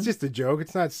 Mm-hmm. It's just a joke.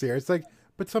 It's not serious.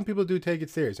 But some people do take it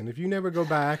serious. And if you never go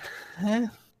back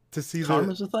to see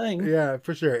Karma's a thing. yeah,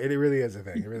 for sure. It really is a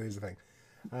thing. It really is a thing.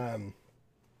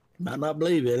 Might not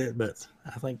believe in it, but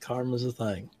I think karma's a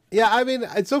thing. Yeah, I mean,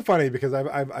 it's so funny because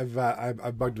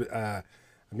I've bugged me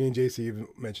and JC even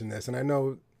mentioned this, and I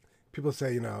know people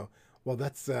say, well,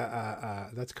 that's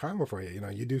karma for you. You know,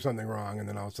 you do something wrong, and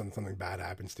then all of a sudden something bad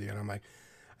happens to you. And I'm like,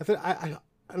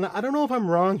 I don't know if I'm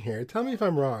wrong here. Tell me if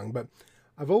I'm wrong, but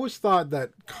I've always thought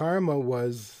that karma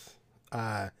was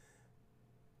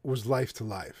life to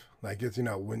life. Like, it's, you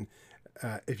know, when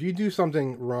if you do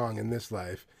something wrong in this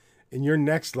life, in your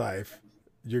next life,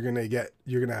 you're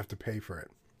gonna have to pay for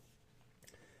it.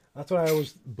 That's what I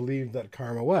always believed that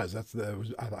karma was.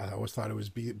 I always thought it was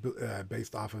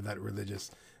based off of that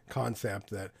religious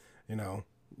concept that, you know,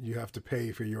 you have to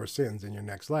pay for your sins in your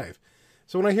next life.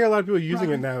 So when I hear a lot of people using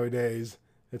it nowadays,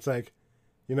 it's like,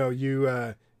 you know,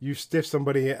 you stiff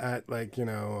somebody at, like, you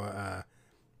know,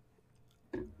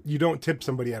 you don't tip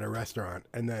somebody at a restaurant,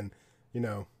 and then, you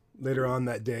know, later on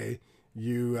that day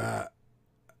you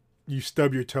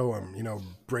stub your toe, or, you know,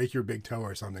 break your big toe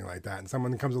or something like that, and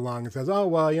someone comes along and says, "Oh,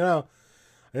 well, you know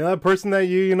that person that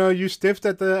you stiffed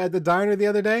at the diner the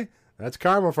other day, that's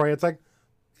karma for you." It's like,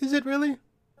 is it really?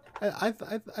 I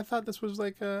thought this was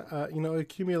like a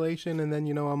accumulation, and then,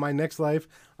 you know, on my next life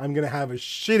I'm gonna have a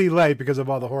shitty life because of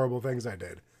all the horrible things I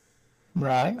did.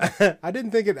 Right. I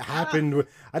didn't think it happened.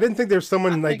 I didn't think there's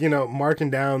someone like, you know, marking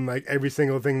down like every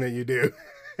single thing that you do,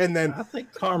 and then I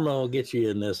think karma will get you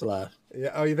in this life.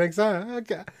 Yeah. Oh, you think so?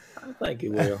 Okay. I think it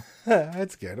will.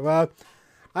 That's good. Well,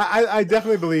 I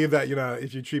definitely believe that, you know,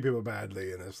 if you treat people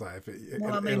badly in this life,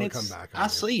 it'll come back. I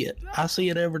see it. I see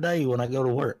it every day when I go to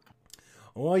work.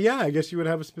 Well, yeah, I guess you would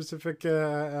have a specific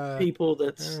people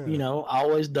that's you know,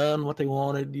 always done what they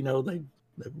wanted. You know, they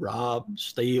rob,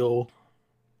 steal,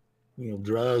 you know,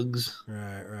 drugs.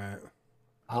 Right.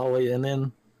 Always, and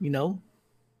then, you know,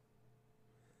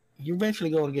 you're eventually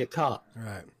going to get caught.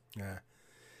 Right. Yeah.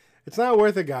 It's not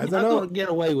worth it, guys. You're not going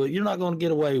to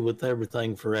get away with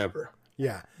everything forever.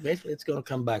 Yeah. Eventually, it's going to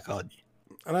come back on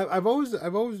you. And I've always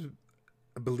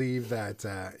believed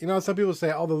that you know, some people say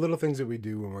all the little things that we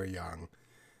do when we're young,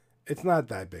 it's not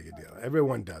that big a deal.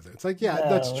 Everyone does it. It's like, yeah,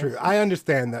 that's true. I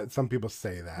understand that some people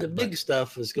say that. The big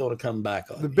stuff is going to come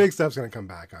back on you. The big stuff's going to come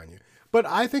back on you. But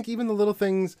I think even the little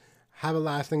things have a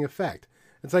lasting effect.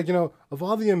 It's like, you know, of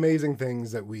all the amazing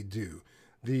things that we do,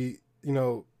 the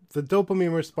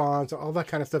dopamine response, all that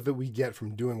kind of stuff that we get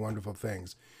from doing wonderful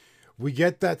things, we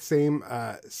get that same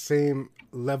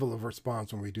level of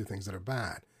response when we do things that are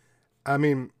bad. I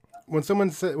mean, when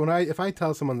someone if I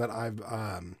tell someone that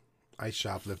I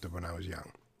shoplifted when I was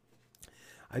young,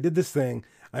 I did this thing.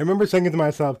 I remember saying to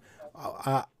myself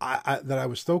that I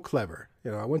was so clever.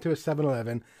 You know, I went to a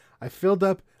 7-Eleven. I filled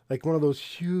up like one of those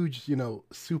huge, you know,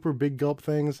 super big gulp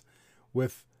things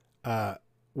with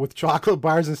chocolate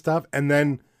bars and stuff, and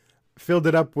then filled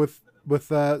it up with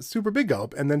super big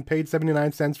gulp, and then paid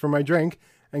 79 cents for my drink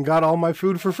and got all my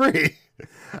food for free.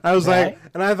 I was like,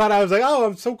 and I thought, I was like, oh,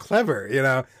 I'm so clever, you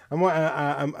know.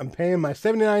 I'm paying my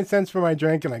 79 cents for my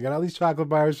drink, and I got all these chocolate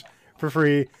bars for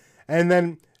free. And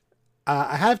then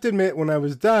I have to admit, when I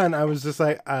was done, I was just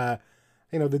like,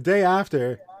 you know, the day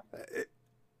after,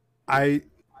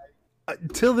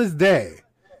 till this day,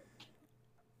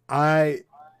 I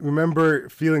remember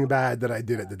feeling bad that I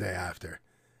did it the day after.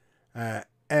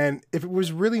 And if it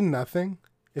was really nothing,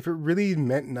 if it really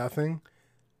meant nothing,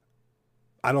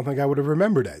 I don't think I would have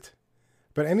remembered it.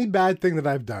 But any bad thing that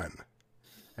I've done,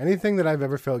 anything that I've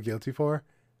ever felt guilty for,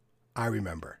 I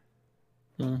remember.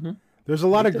 Mm-hmm. There's a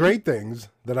lot of great things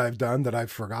that I've done that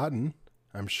I've forgotten,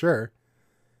 I'm sure.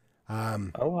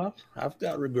 I've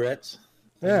got regrets.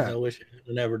 Yeah. I wish I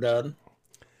had never done.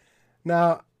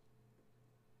 Now,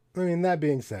 I mean, that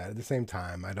being said, at the same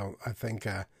time, I think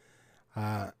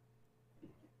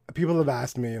people have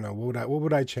asked me, you know, what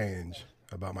would I change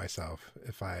about myself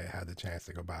if I had the chance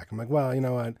to go back? I'm like, well, you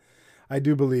know what? I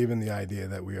do believe in the idea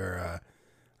that we are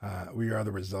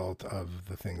the result of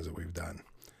the things that we've done,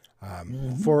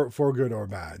 for good or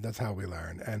bad. That's how we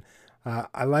learn. And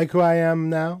I like who I am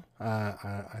now.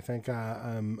 I think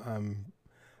I'm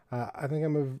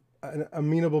an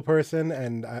amenable person,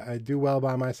 and I do well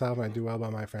by myself, and I do well by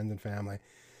my friends and family.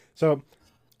 So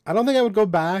I don't think I would go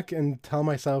back and tell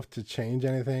myself to change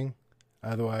anything.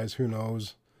 Otherwise, who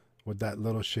knows what that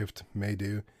little shift may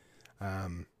do.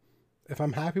 If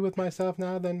I'm happy with myself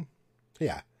now, then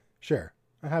yeah, sure.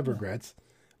 I have regrets,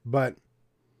 but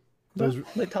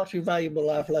they taught you valuable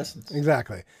life lessons.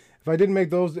 Exactly. If I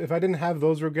didn't have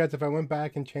those regrets, if I went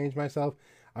back and changed myself,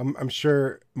 I'm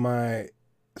sure my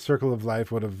circle of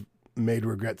life would have made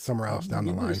regrets somewhere else down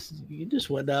the line. You just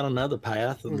went down another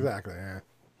path. And, exactly. Yeah.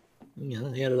 You know,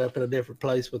 ended up in a different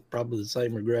place with probably the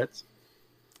same regrets.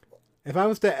 If I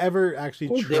was to ever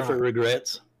actually try, different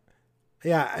regrets.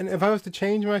 Yeah, and if I was to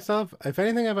change myself, if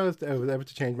anything, if I was ever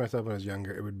to change myself when I was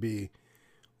younger, it would be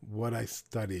what I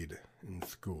studied in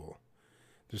school.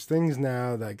 there's things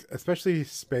now, like especially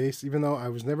space. Even though I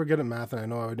was never good at math, and I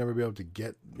know I would never be able to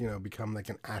become like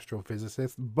an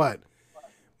astrophysicist, but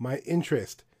my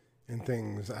interest in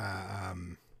things,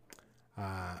 in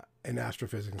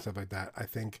astrophysics and stuff like that, I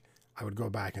think I would go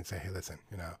back and say, hey, listen,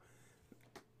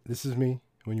 this is me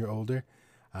when you're older.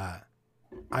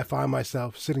 I find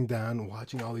myself sitting down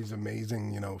watching all these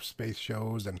amazing, space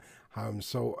shows, and how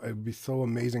it'd be so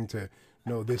amazing to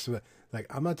know this. Like,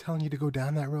 I'm not telling you to go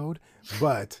down that road,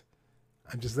 but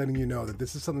I'm just letting you know that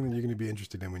this is something that you're going to be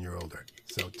interested in when you're older.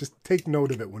 So just take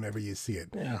note of it whenever you see it.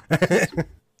 Yeah.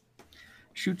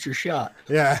 Shoot your shot.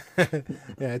 Yeah.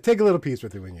 Yeah. Take a little piece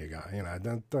with you when you go,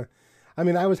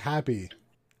 I was happy.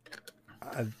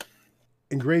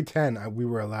 In grade 10, we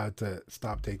were allowed to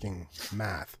stop taking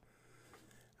math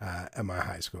at my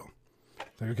high school.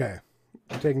 So, okay,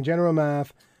 I'm taking general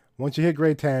math. Once you hit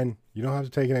grade 10, you don't have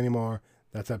to take it anymore.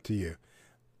 That's up to you.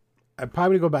 I'd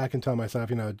probably go back and tell myself,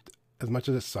 as much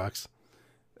as it sucks,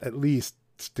 at least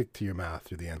stick to your math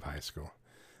through the end of high school.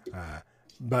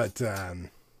 But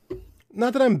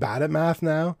not that I'm bad at math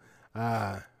now,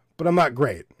 but I'm not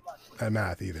great at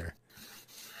math either.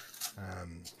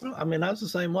 I was the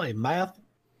same way. Math,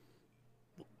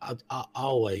 I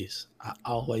always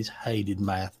hated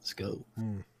math at school.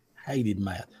 Hated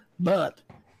math. But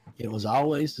it was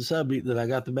always the subject that I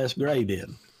got the best grade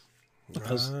in.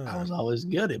 Because I was always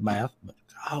good at math, but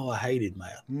I hated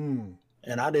math.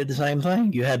 And I did the same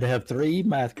thing. You had to have 3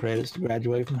 math credits to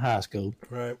graduate from high school.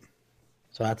 Right.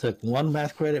 So I took 1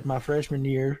 math credit my freshman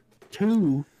year,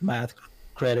 2 math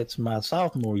credits my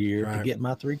sophomore year to get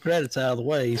my 3 credits out of the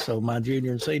way. So my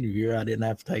junior and senior year, I didn't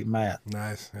have to take math.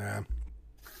 Nice, yeah.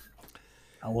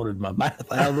 I wanted my math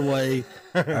out of the way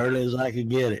early as I could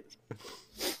get it.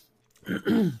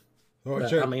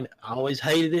 But, I always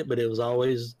hated it, but it was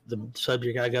always the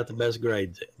subject I got the best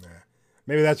grades in. Yeah.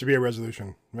 Maybe that should be a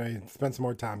resolution. Maybe spend some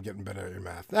more time getting better at your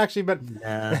math. Actually, but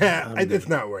it's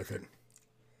not worth it.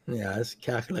 Yeah,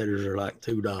 calculators are like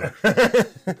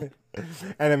 $2.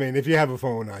 And if you have a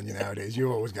phone on you nowadays,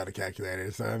 you always got a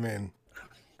calculator. So,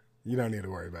 you don't need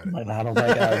to worry about it. I don't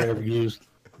think I've ever used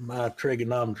my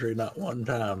trigonometry not one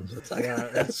time.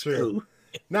 That's true.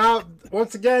 Now,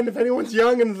 once again, if anyone's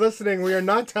young and listening, we are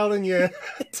not telling you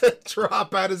to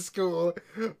drop out of school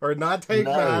or not take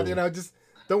math. Just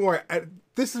don't worry.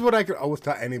 This is what I could always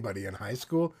tell anybody in high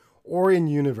school or in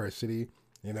university.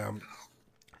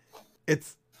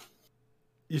 It's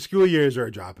your school years are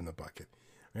a drop in the bucket.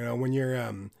 When you're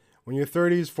 30s,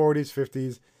 40s,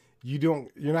 50s,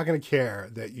 you're not going to care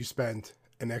that you spent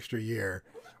an extra year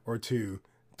or 2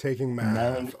 taking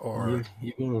math. Or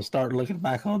you're going to start looking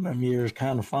back on them years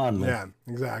kind of fondly. Yeah,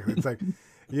 exactly. It's like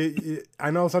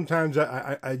I know sometimes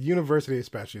at university,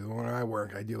 especially when I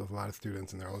work, I deal with a lot of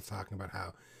students, and they're always talking about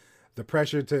how the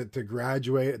pressure to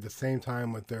graduate at the same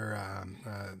time with their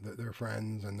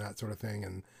friends and that sort of thing,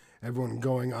 and everyone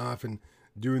going off and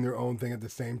doing their own thing at the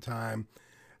same time.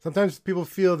 Sometimes people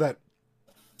feel that,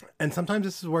 and sometimes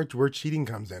this is where cheating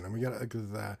comes in. And we got because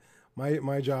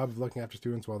my job is looking after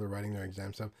students while they're writing their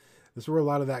exam stuff. This is where a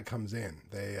lot of that comes in.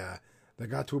 They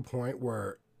got to a point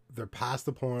where they're past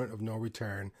the point of no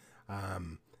return.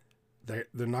 They're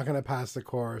not going to pass the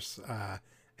course,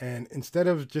 and instead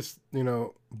of just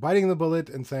biting the bullet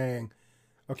and saying,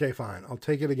 okay, fine, I'll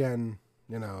take it again.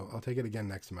 I'll take it again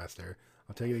next semester.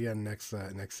 I'll take it again next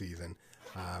season,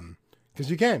 because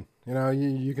you can.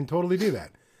 You can totally do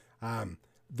that.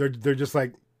 They're just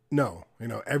like, no,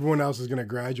 everyone else is going to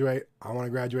graduate. I want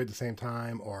to graduate at the same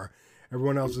time, or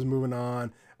everyone else is moving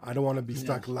on. I don't want to be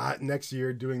stuck next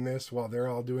year doing this while they're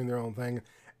all doing their own thing.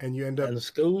 And you end up... And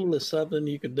school is something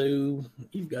you could do.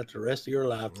 You've got the rest of your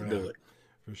life to do it.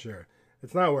 For sure.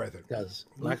 It's not worth it. Because,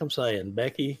 like I'm saying,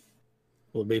 Becky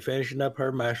will be finishing up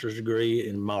her master's degree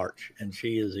in March, and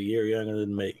she is a year younger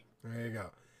than me. There you go.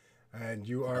 And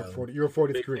you are 40. You're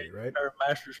 43, right? Her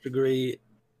master's degree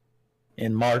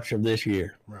in March of this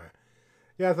year. Right.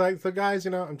 Yeah. So guys,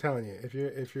 I'm telling you,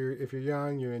 if you're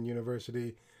young, you're in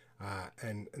university,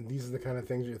 and these are the kind of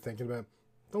things you're thinking about,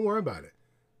 don't worry about it.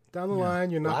 Down the line,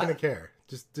 you're not going to care.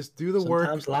 Just do the work.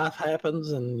 Sometimes life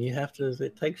happens, and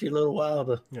it takes you a little while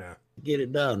to get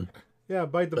it done. Yeah,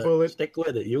 bite the bullet. Stick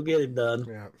with it. You'll get it done.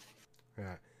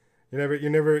 Yeah. You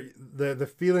never the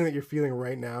feeling that you're feeling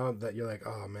right now that you're like,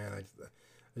 oh man, I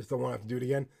just don't want to have to do it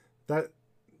again. That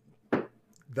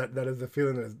is the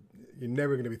feeling that you're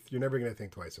never gonna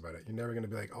think twice about it. You're never gonna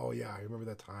be like, oh yeah, I remember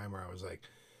that time where I was like,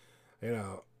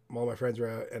 all my friends were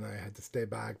out and I had to stay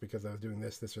back because I was doing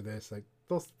this or this. Like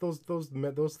those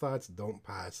thoughts don't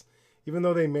pass, even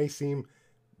though they may seem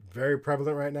very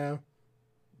prevalent right now.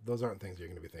 those aren't things you're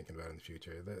going to be thinking about in the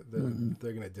future.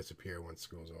 They're going to disappear once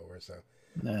school's over. So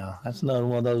no, that's another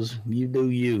one of those. You do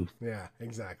you. yeah,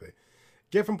 exactly.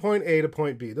 Get from point A to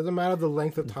point B. Doesn't matter the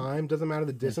length of time. Doesn't matter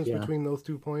the distance between those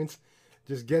 2 points.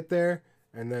 Just get there,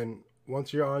 and then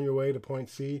once you're on your way to point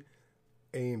C,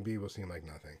 A and B will seem like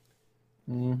nothing.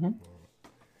 Mm-hmm.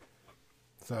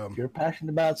 So If you're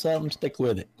passionate about something, stick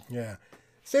with it. yeah,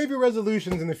 save your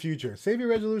resolutions in the future. Save your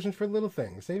resolutions for little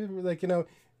things. Save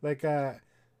it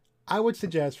I would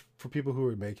suggest for people who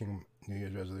are making New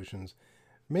Year's resolutions,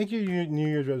 make your New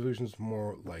Year's resolutions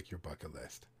more like your bucket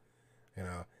list.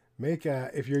 Make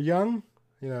if you're young,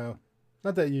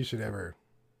 not that you should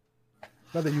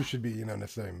be,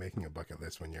 necessarily making a bucket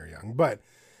list when you're young, but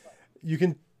you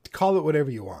can call it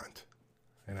whatever you want.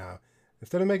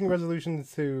 Instead of making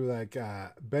resolutions to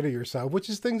better yourself, which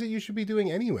is things that you should be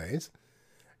doing anyways.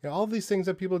 All these things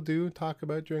that people do talk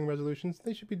about during resolutions,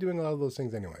 they should be doing a lot of those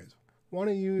things anyways. Why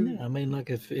don't you? Yeah, I mean, like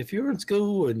if you're in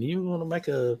school and you want to make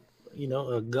a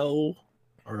goal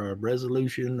or a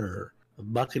resolution or a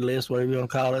bucket list, whatever you want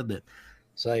to call it, that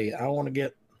say I want to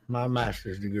get my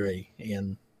master's degree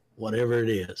in whatever it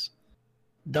is.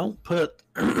 Don't put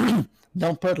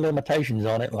limitations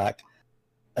on it like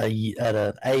at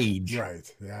an age,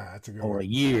 Right? Yeah, that's a good or one. a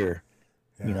year.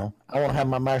 Yeah. I want to have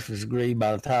my master's degree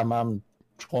by the time I'm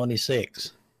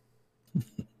 26.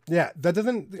 Yeah, that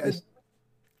doesn't.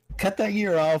 Cut that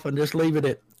year off and just leave it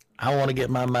at I want to get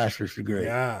my master's degree.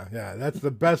 Yeah, that's the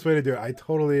best way to do it. I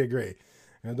totally agree.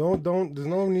 Don't. There's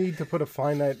no need to put a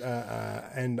finite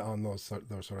end on those sort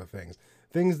of things.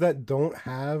 Things that don't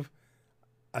have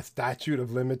a statute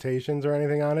of limitations or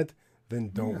anything on it, then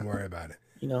don't worry about it.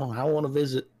 I want to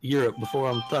visit Europe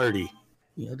before I'm 30.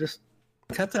 Just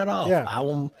cut that off. Yeah.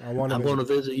 I'm going to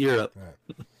visit Europe.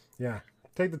 Yeah,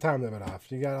 take the time limit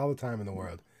off. You got all the time in the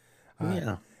world.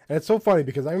 Yeah. And it's so funny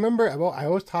because I remember I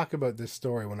always talk about this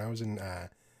story when I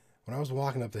was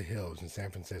walking up the hills in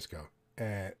San Francisco.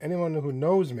 And anyone who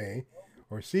knows me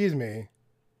or sees me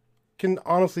can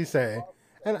honestly say,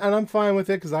 and I'm fine with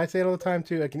it because I say it all the time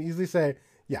too. I can easily say,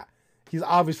 yeah, he's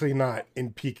obviously not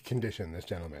in peak condition, this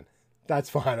gentleman. That's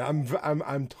fine.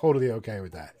 I'm totally okay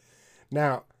with that.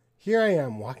 Now, here I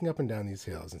am walking up and down these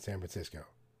hills in San Francisco.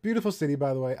 Beautiful city,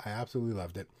 by the way. I absolutely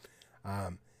loved it.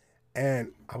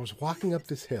 And I was walking up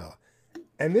this hill,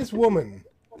 and this woman,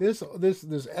 this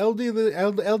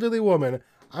elderly woman,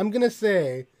 I'm gonna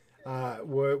say,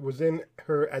 was in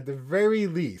her at the very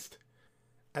very,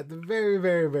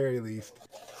 very least,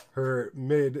 her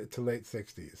mid to late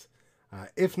 60s,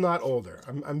 if not older.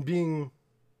 I'm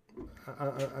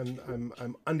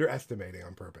underestimating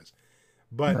on purpose,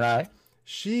 but Right.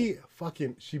 she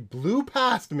blew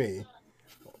past me,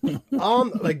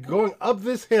 going up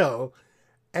this hill.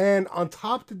 And on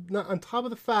top of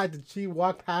the fact that she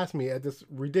walked past me at this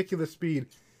ridiculous speed,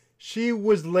 she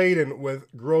was laden with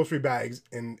grocery bags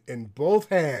in both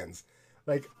hands,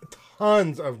 like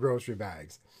tons of grocery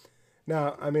bags.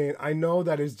 Now, I mean, I know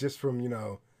that is just from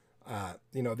the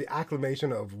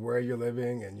acclimation of where you're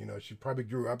living, and she probably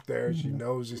grew up there. She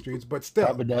knows the streets, but still,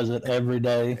 Probably does it every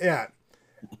day. yeah.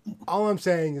 All I'm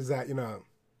saying is that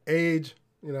age,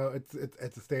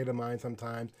 it's a state of mind.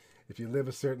 Sometimes, if you live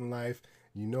a certain life.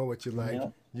 You know what you like. Yeah.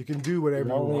 You can do whatever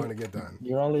you want to get done.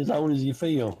 You're only as old as you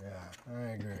feel. Yeah,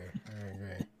 I agree.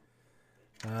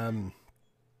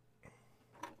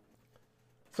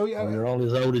 So yeah, Or you're only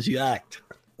as old as you act.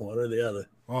 One or the other.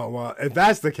 oh well, if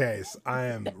that's the case, I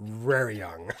am very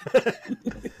young.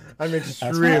 I'm That's why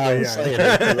extremely I was young. saying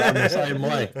it, 'cause I'm the same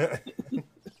way.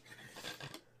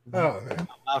 Oh man.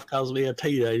 My wife calls me a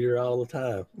teenager all the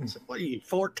time. I said, what are you,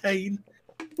 14?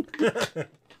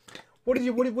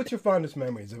 What's your fondest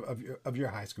memories of your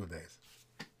high school days?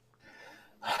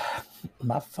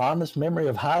 My fondest memory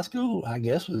of high school, I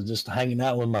guess, was just hanging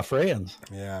out with my friends.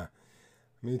 Yeah,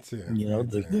 me too.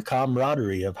 The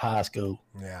camaraderie of high school.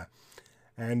 Yeah,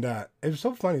 and it was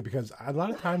so funny because a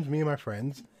lot of times me and my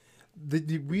friends,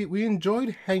 we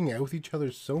enjoyed hanging out with each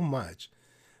other so much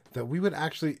that we would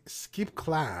actually skip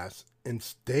class and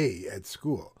stay at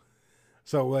school.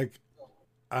 So like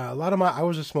a lot of I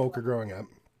was a smoker growing up.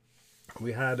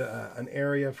 We had an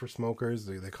area for smokers.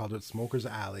 They called it Smokers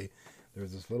Alley. There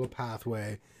was this little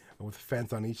pathway with a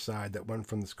fence on each side that went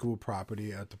from the school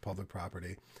property out to public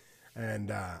property, and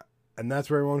that's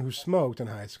where everyone who smoked in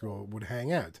high school would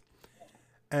hang out.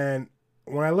 And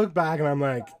when I look back, and I'm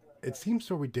like, it seems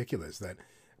so ridiculous that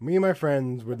me and my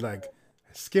friends would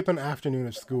skip an afternoon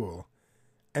of school,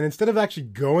 and instead of actually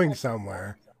going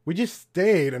somewhere, we just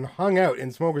stayed and hung out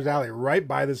in Smokers Alley right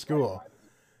by the school.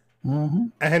 Mm-hmm.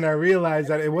 And I realized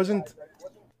that it wasn't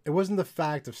the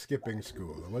fact of skipping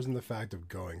school. It wasn't the fact of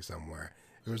going somewhere.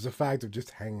 It was the fact of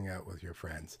just hanging out with your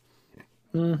friends.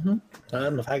 Mm-hmm.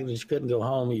 And the fact that you couldn't go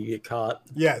home, you get caught.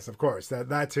 Yes, of course.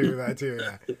 That too.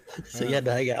 Yeah. So you had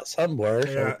to hang out somewhere.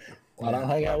 So Yeah. why not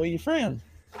hang out with your friend?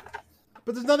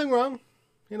 But there's nothing wrong,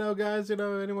 guys.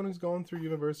 Anyone who's going through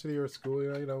university or school,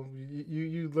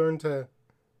 you learn to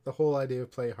the whole idea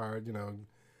of play hard.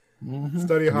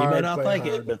 Study hard. You may not play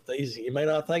think hard. it, but you may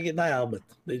not think it now, but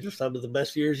these are some of the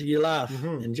best years of your life.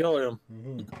 Enjoy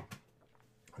them.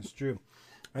 It's true.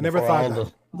 I never thought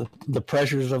that. The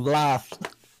pressures of life.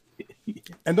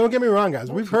 And don't get me wrong, guys.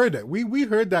 We've heard it. We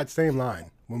heard that same line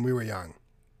when we were young.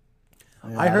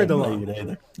 Yeah, I heard the didn't line. believe it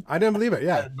either. I didn't believe it. I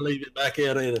Yeah, didn't believe it back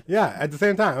then either. yeah. At the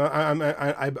same time,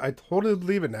 I totally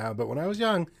believe it now. But when I was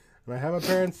young, and I have my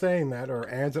parents saying that, or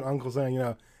aunts and uncles saying,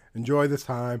 enjoy this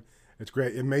time. It's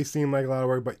great. It may seem like a lot of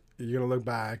work, but you're gonna look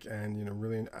back and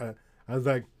really. I was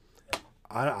like,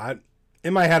 I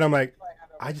in my head, I'm like,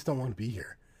 I just don't want to be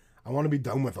here. I want to be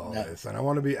done with all this, and I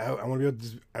want to be out. I want to be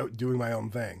just out doing my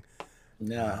own thing.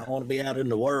 Yeah, I want to be out in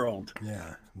the world.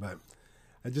 Yeah, but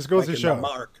it just goes to Making my show.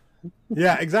 mark.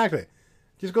 Yeah, exactly.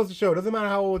 Just goes to show. It doesn't matter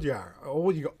how old you are.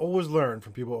 You can always learn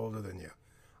from people older than you.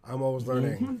 I'm always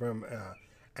learning from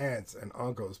aunts and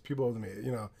uncles, people older than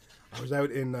me. I was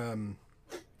out in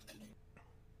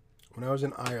when I was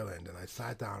in Ireland, and I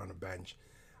sat down on a bench.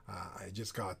 I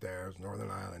just got there. It was Northern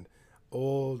Ireland.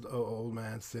 Old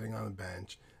man sitting on a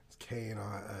bench. Kane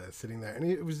sitting there, and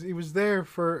he was there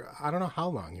for I don't know how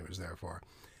long he was there for,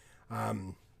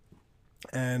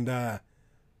 and I'm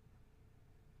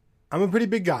a pretty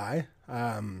big guy,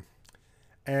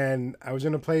 and I was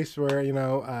in a place where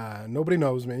nobody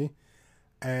knows me,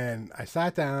 and I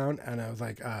sat down and I was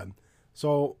like,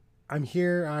 so I'm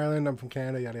here, Ireland. I'm from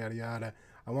Canada, yada yada yada.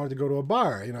 I wanted to go to a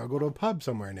bar, go to a pub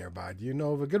somewhere nearby. Do you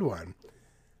know of a good one?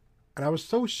 And I was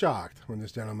so shocked when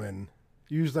this gentleman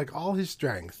used like all his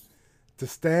strength to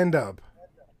stand up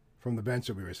from the bench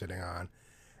that we were sitting on,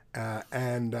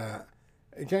 and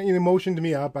he motioned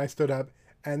me up. I stood up,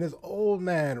 and this old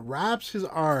man wraps his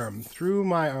arm through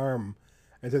my arm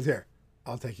and says, "Here,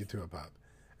 I'll take you to a pub."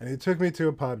 And he took me to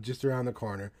a pub just around the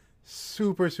corner.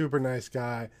 Super, super nice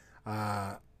guy.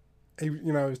 He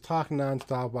was talking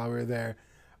nonstop while we were there,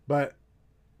 but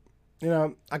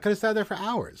I could have sat there for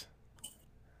hours,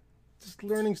 just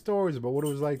learning stories about what it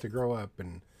was like to grow up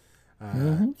and.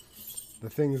 The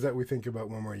things that we think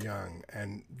about when we're young,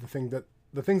 and the things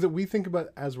that we think about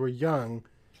as we're young,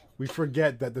 we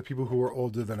forget that the people who are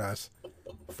older than us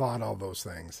thought all those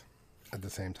things at the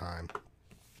same time.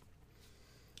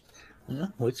 Yeah,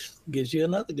 which gives you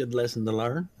another good lesson to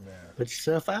learn. Yeah. Put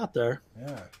yourself out there.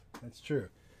 Yeah, that's true.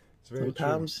 It's very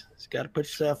Sometimes you got to put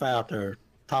yourself out there.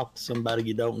 Talk to somebody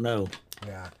you don't know.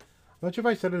 true. Yeah. I'm not sure if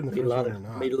I said it in the first one or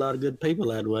not. Meet a lot of good people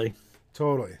that way.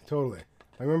 Totally.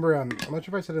 I remember, I'm not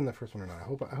sure if I said it in the first one or not.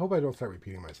 I hope I don't start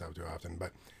repeating myself too often,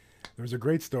 but there was a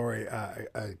great story,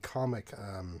 a comic,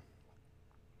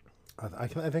 I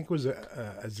think it was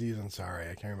Aziz Ansari.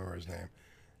 I can't remember his name.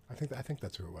 I think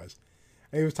that's who it was.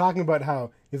 And he was talking about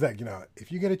how, he's like,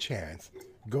 if you get a chance,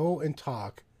 go and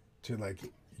talk to, like,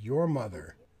 your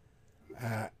mother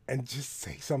and just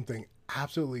say something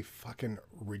absolutely fucking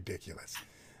ridiculous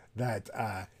that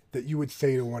you would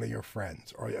say to one of your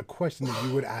friends, or a question that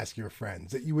you would ask your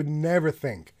friends that you would never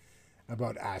think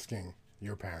about asking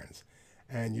your parents,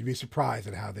 and you'd be surprised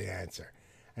at how they answer.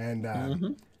 And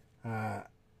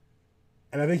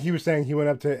and I think he was saying he went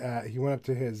up to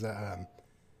his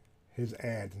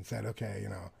aunt and said, "Okay,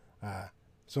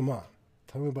 so Mom,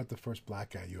 tell me about the first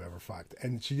black guy you ever fucked."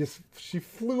 And she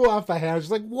flew off the handle.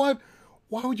 She's like, "What?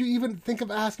 Why would you even think of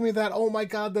asking me that? Oh my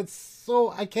God, that's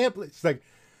so, I can't believe." She's like,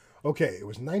 "Okay, it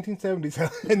was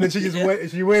 1977," and then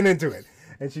she went into it,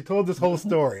 and she told this whole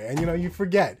story. And you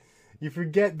forget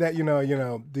that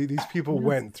these people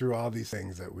went through all these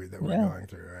things that we're going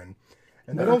through, and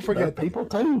they don't forget them. People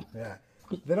too. Yeah,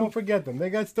 they don't forget them. They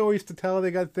got stories to tell.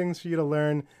 They got things for you to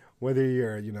learn. Whether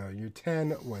you're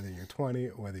 10, whether you're 20,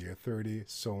 whether you're 30,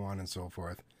 so on and so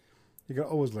forth. You can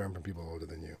always learn from people older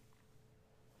than you.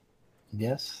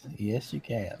 Yes, you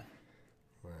can.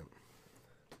 Right.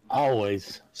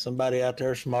 Always somebody out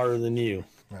there smarter than you.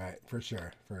 Right, for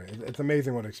sure. It's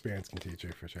amazing what experience can teach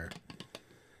you, for sure.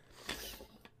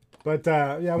 But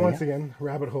once again,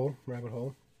 rabbit hole.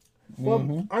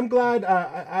 Well, I'm glad.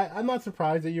 I'm not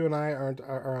surprised that you and I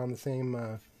are on the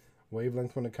same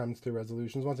wavelength when it comes to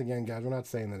resolutions. Once again, guys, we're not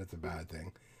saying that it's a bad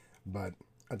thing, but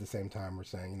at the same time, we're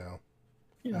saying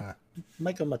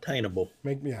make them attainable.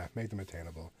 Make them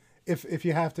attainable. If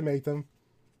you have to make them,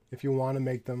 if you want to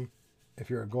make them, if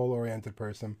you're a goal-oriented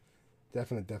person,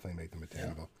 definitely make them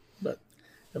attainable. Yeah. But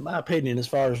in my opinion, as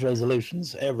far as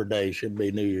resolutions, every day should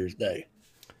be New Year's Day.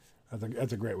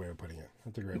 That's a great way of putting it.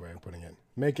 That's a great way of putting it.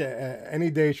 Make it, any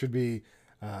day should be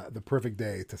the perfect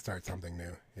day to start something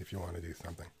new if you want to do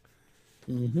something.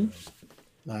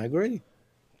 I agree.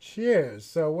 Cheers.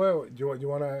 So, what do you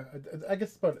want to? I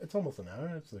guess it's almost an hour.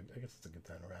 I guess it's a good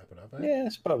time to wrap it up. Eh? Yeah,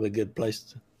 it's probably a good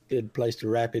place to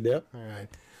wrap it up. All right.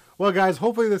 Well, guys,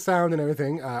 hopefully the sound and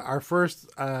everything. Our first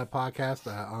podcast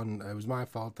it was my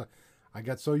fault. I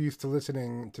got so used to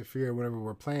listening to Fear whenever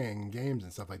we're playing games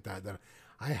and stuff like that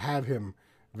I have him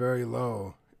very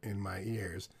low in my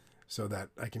ears so that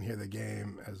I can hear the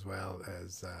game as well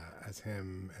as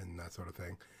him and that sort of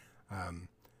thing.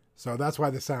 So that's why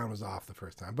the sound was off the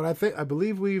first time. But I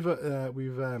believe we've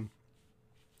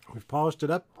polished it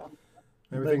up.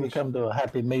 Everything come to a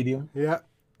happy medium. Yeah.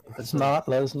 If it's not,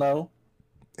 let us know.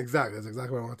 Exactly. That's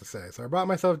exactly what I want to say. So I brought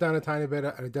myself down a tiny bit.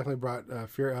 I definitely brought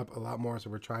Fear up a lot more. So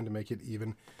we're trying to make it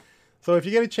even. So if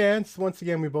you get a chance, once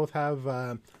again, we both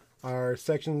have our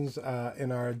sections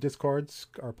in our Discords,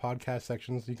 our podcast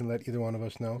sections. You can let either one of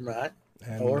us know. Right.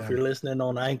 Or if you're listening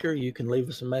on Anchor, you can leave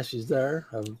us a message there,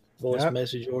 a voice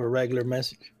message or a regular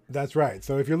message. That's right.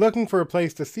 So if you're looking for a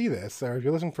place to see this, or if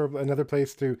you're looking for another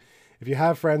place to, if you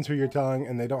have friends who you're telling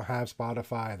and they don't have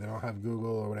Spotify, they don't have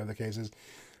Google or whatever the case is,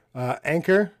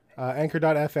 Anchor,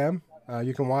 Anchor.fm.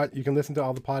 You can listen to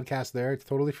all the podcasts there. It's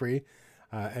totally free,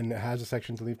 and it has a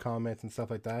section to leave comments and stuff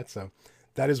like that. So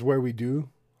that is where we do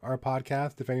our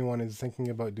podcast. If anyone is thinking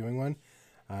about doing one,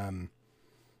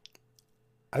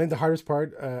 I think the hardest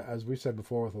part, as we've said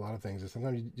before, with a lot of things, is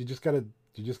sometimes you just gotta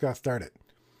start it.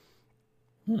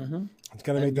 Mm-hmm. It's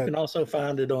gonna make that. You can also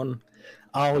find it on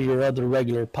all your other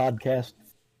regular podcast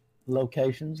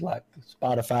locations like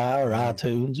Spotify or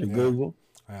iTunes or Google.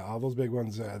 All those big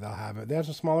ones, they'll have it. They have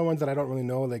some smaller ones that I don't really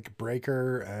know, like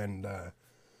Breaker and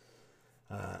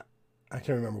I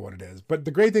can't remember what it is. But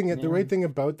the great thing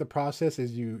about the process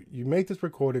is you make this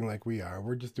recording like we are.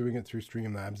 We're just doing it through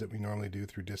Streamlabs that we normally do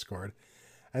through Discord.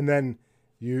 And then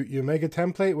you make a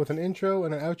template with an intro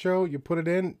and an outro, you put it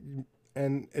in,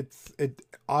 and it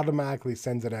automatically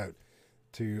sends it out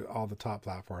to all the top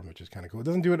platforms, which is kind of cool. It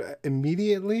doesn't do it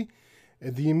immediately.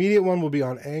 The immediate one will be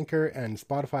on Anchor, and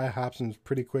Spotify happens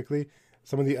pretty quickly.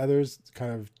 Some of the others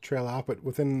kind of trail out, but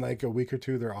within like a week or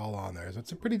two, they're all on there. So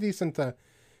it's a pretty decent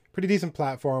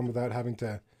platform without having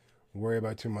to worry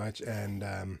about too much. And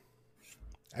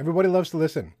everybody loves to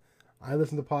listen. I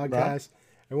listen to podcasts. Right.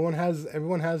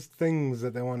 Everyone has things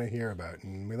that they want to hear about,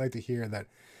 and we like to hear that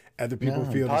other people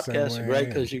feel the same way. Podcasts are great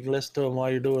because you can listen to them while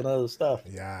you're doing other stuff.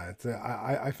 Yeah,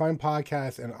 I find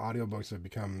podcasts and audiobooks have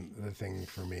become the thing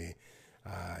for me.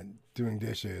 Doing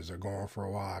dishes or going for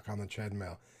a walk on the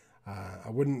treadmill. I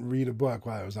wouldn't read a book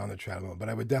while I was on the treadmill, but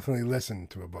I would definitely listen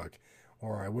to a book.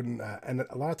 Or I wouldn't. And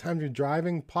a lot of times you're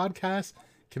driving, podcasts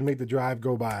can make the drive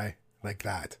go by like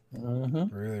that.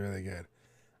 Mm-hmm. Really, really good.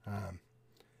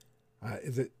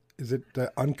 Is it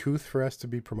uncouth for us to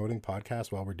be promoting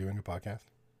podcasts while we're doing a podcast?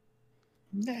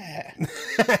 Nah.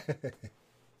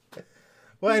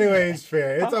 Well, anyways,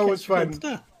 Fair. It's always fun.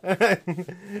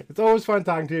 It's always fun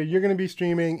talking to you. You're going to be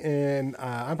streaming in.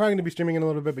 I'm probably going to be streaming in a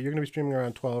little bit, but you're going to be streaming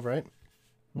around 12, right?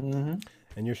 Mm-hmm.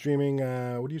 And you're streaming.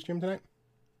 What do you stream tonight?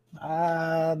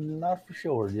 Not for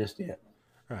sure just yet.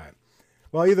 All right.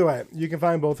 Well, either way, you can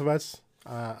find both of us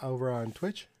over on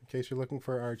Twitch in case you're looking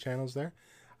for our channels there.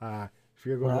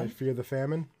 Fear the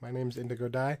Famine. My name's Indigo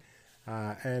Die.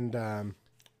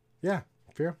 Yeah,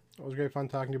 Fear. It was great fun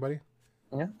talking to you, buddy.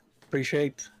 Yeah.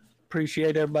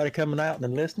 Appreciate everybody coming out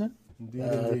and listening.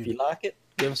 Indeed. If you like it,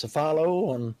 give us a follow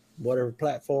on whatever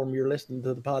platform you're listening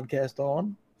to the podcast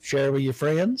on. Share with your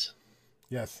friends.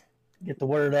 Yes. Get the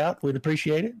word out. We'd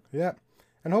appreciate it. Yeah.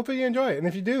 And hopefully you enjoy it. And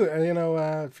if you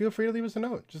do, feel free to leave us a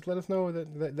note. Just let us know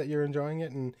that you're enjoying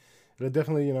it, and it'll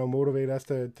definitely, motivate us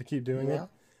to keep doing it.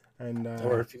 And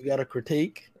or if you've got a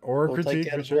critique, we'll take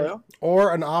that as well.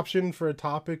 Or an option for a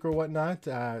topic or whatnot,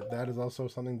 that is also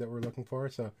something that we're looking for.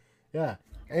 So, yeah,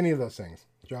 any of those things,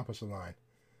 drop us a line.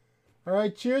 All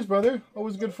right, cheers, brother.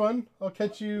 Always good fun. I'll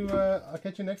catch you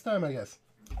next time, I guess.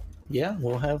 Yeah,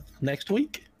 we'll have next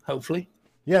week, hopefully.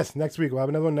 Yes, next week. We'll have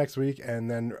another one next week,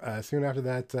 and then soon after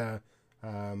that,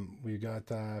 we got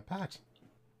PAX.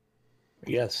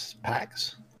 Yes,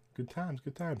 PAX. Good times.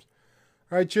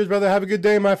 All right, cheers, brother. Have a good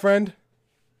day, my friend.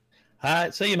 All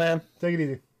right, see you, man. Take it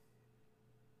easy.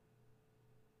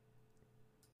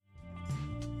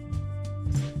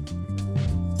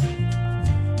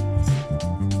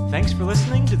 Thanks for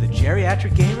listening to the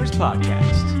Geriatric Gamers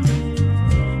Podcast.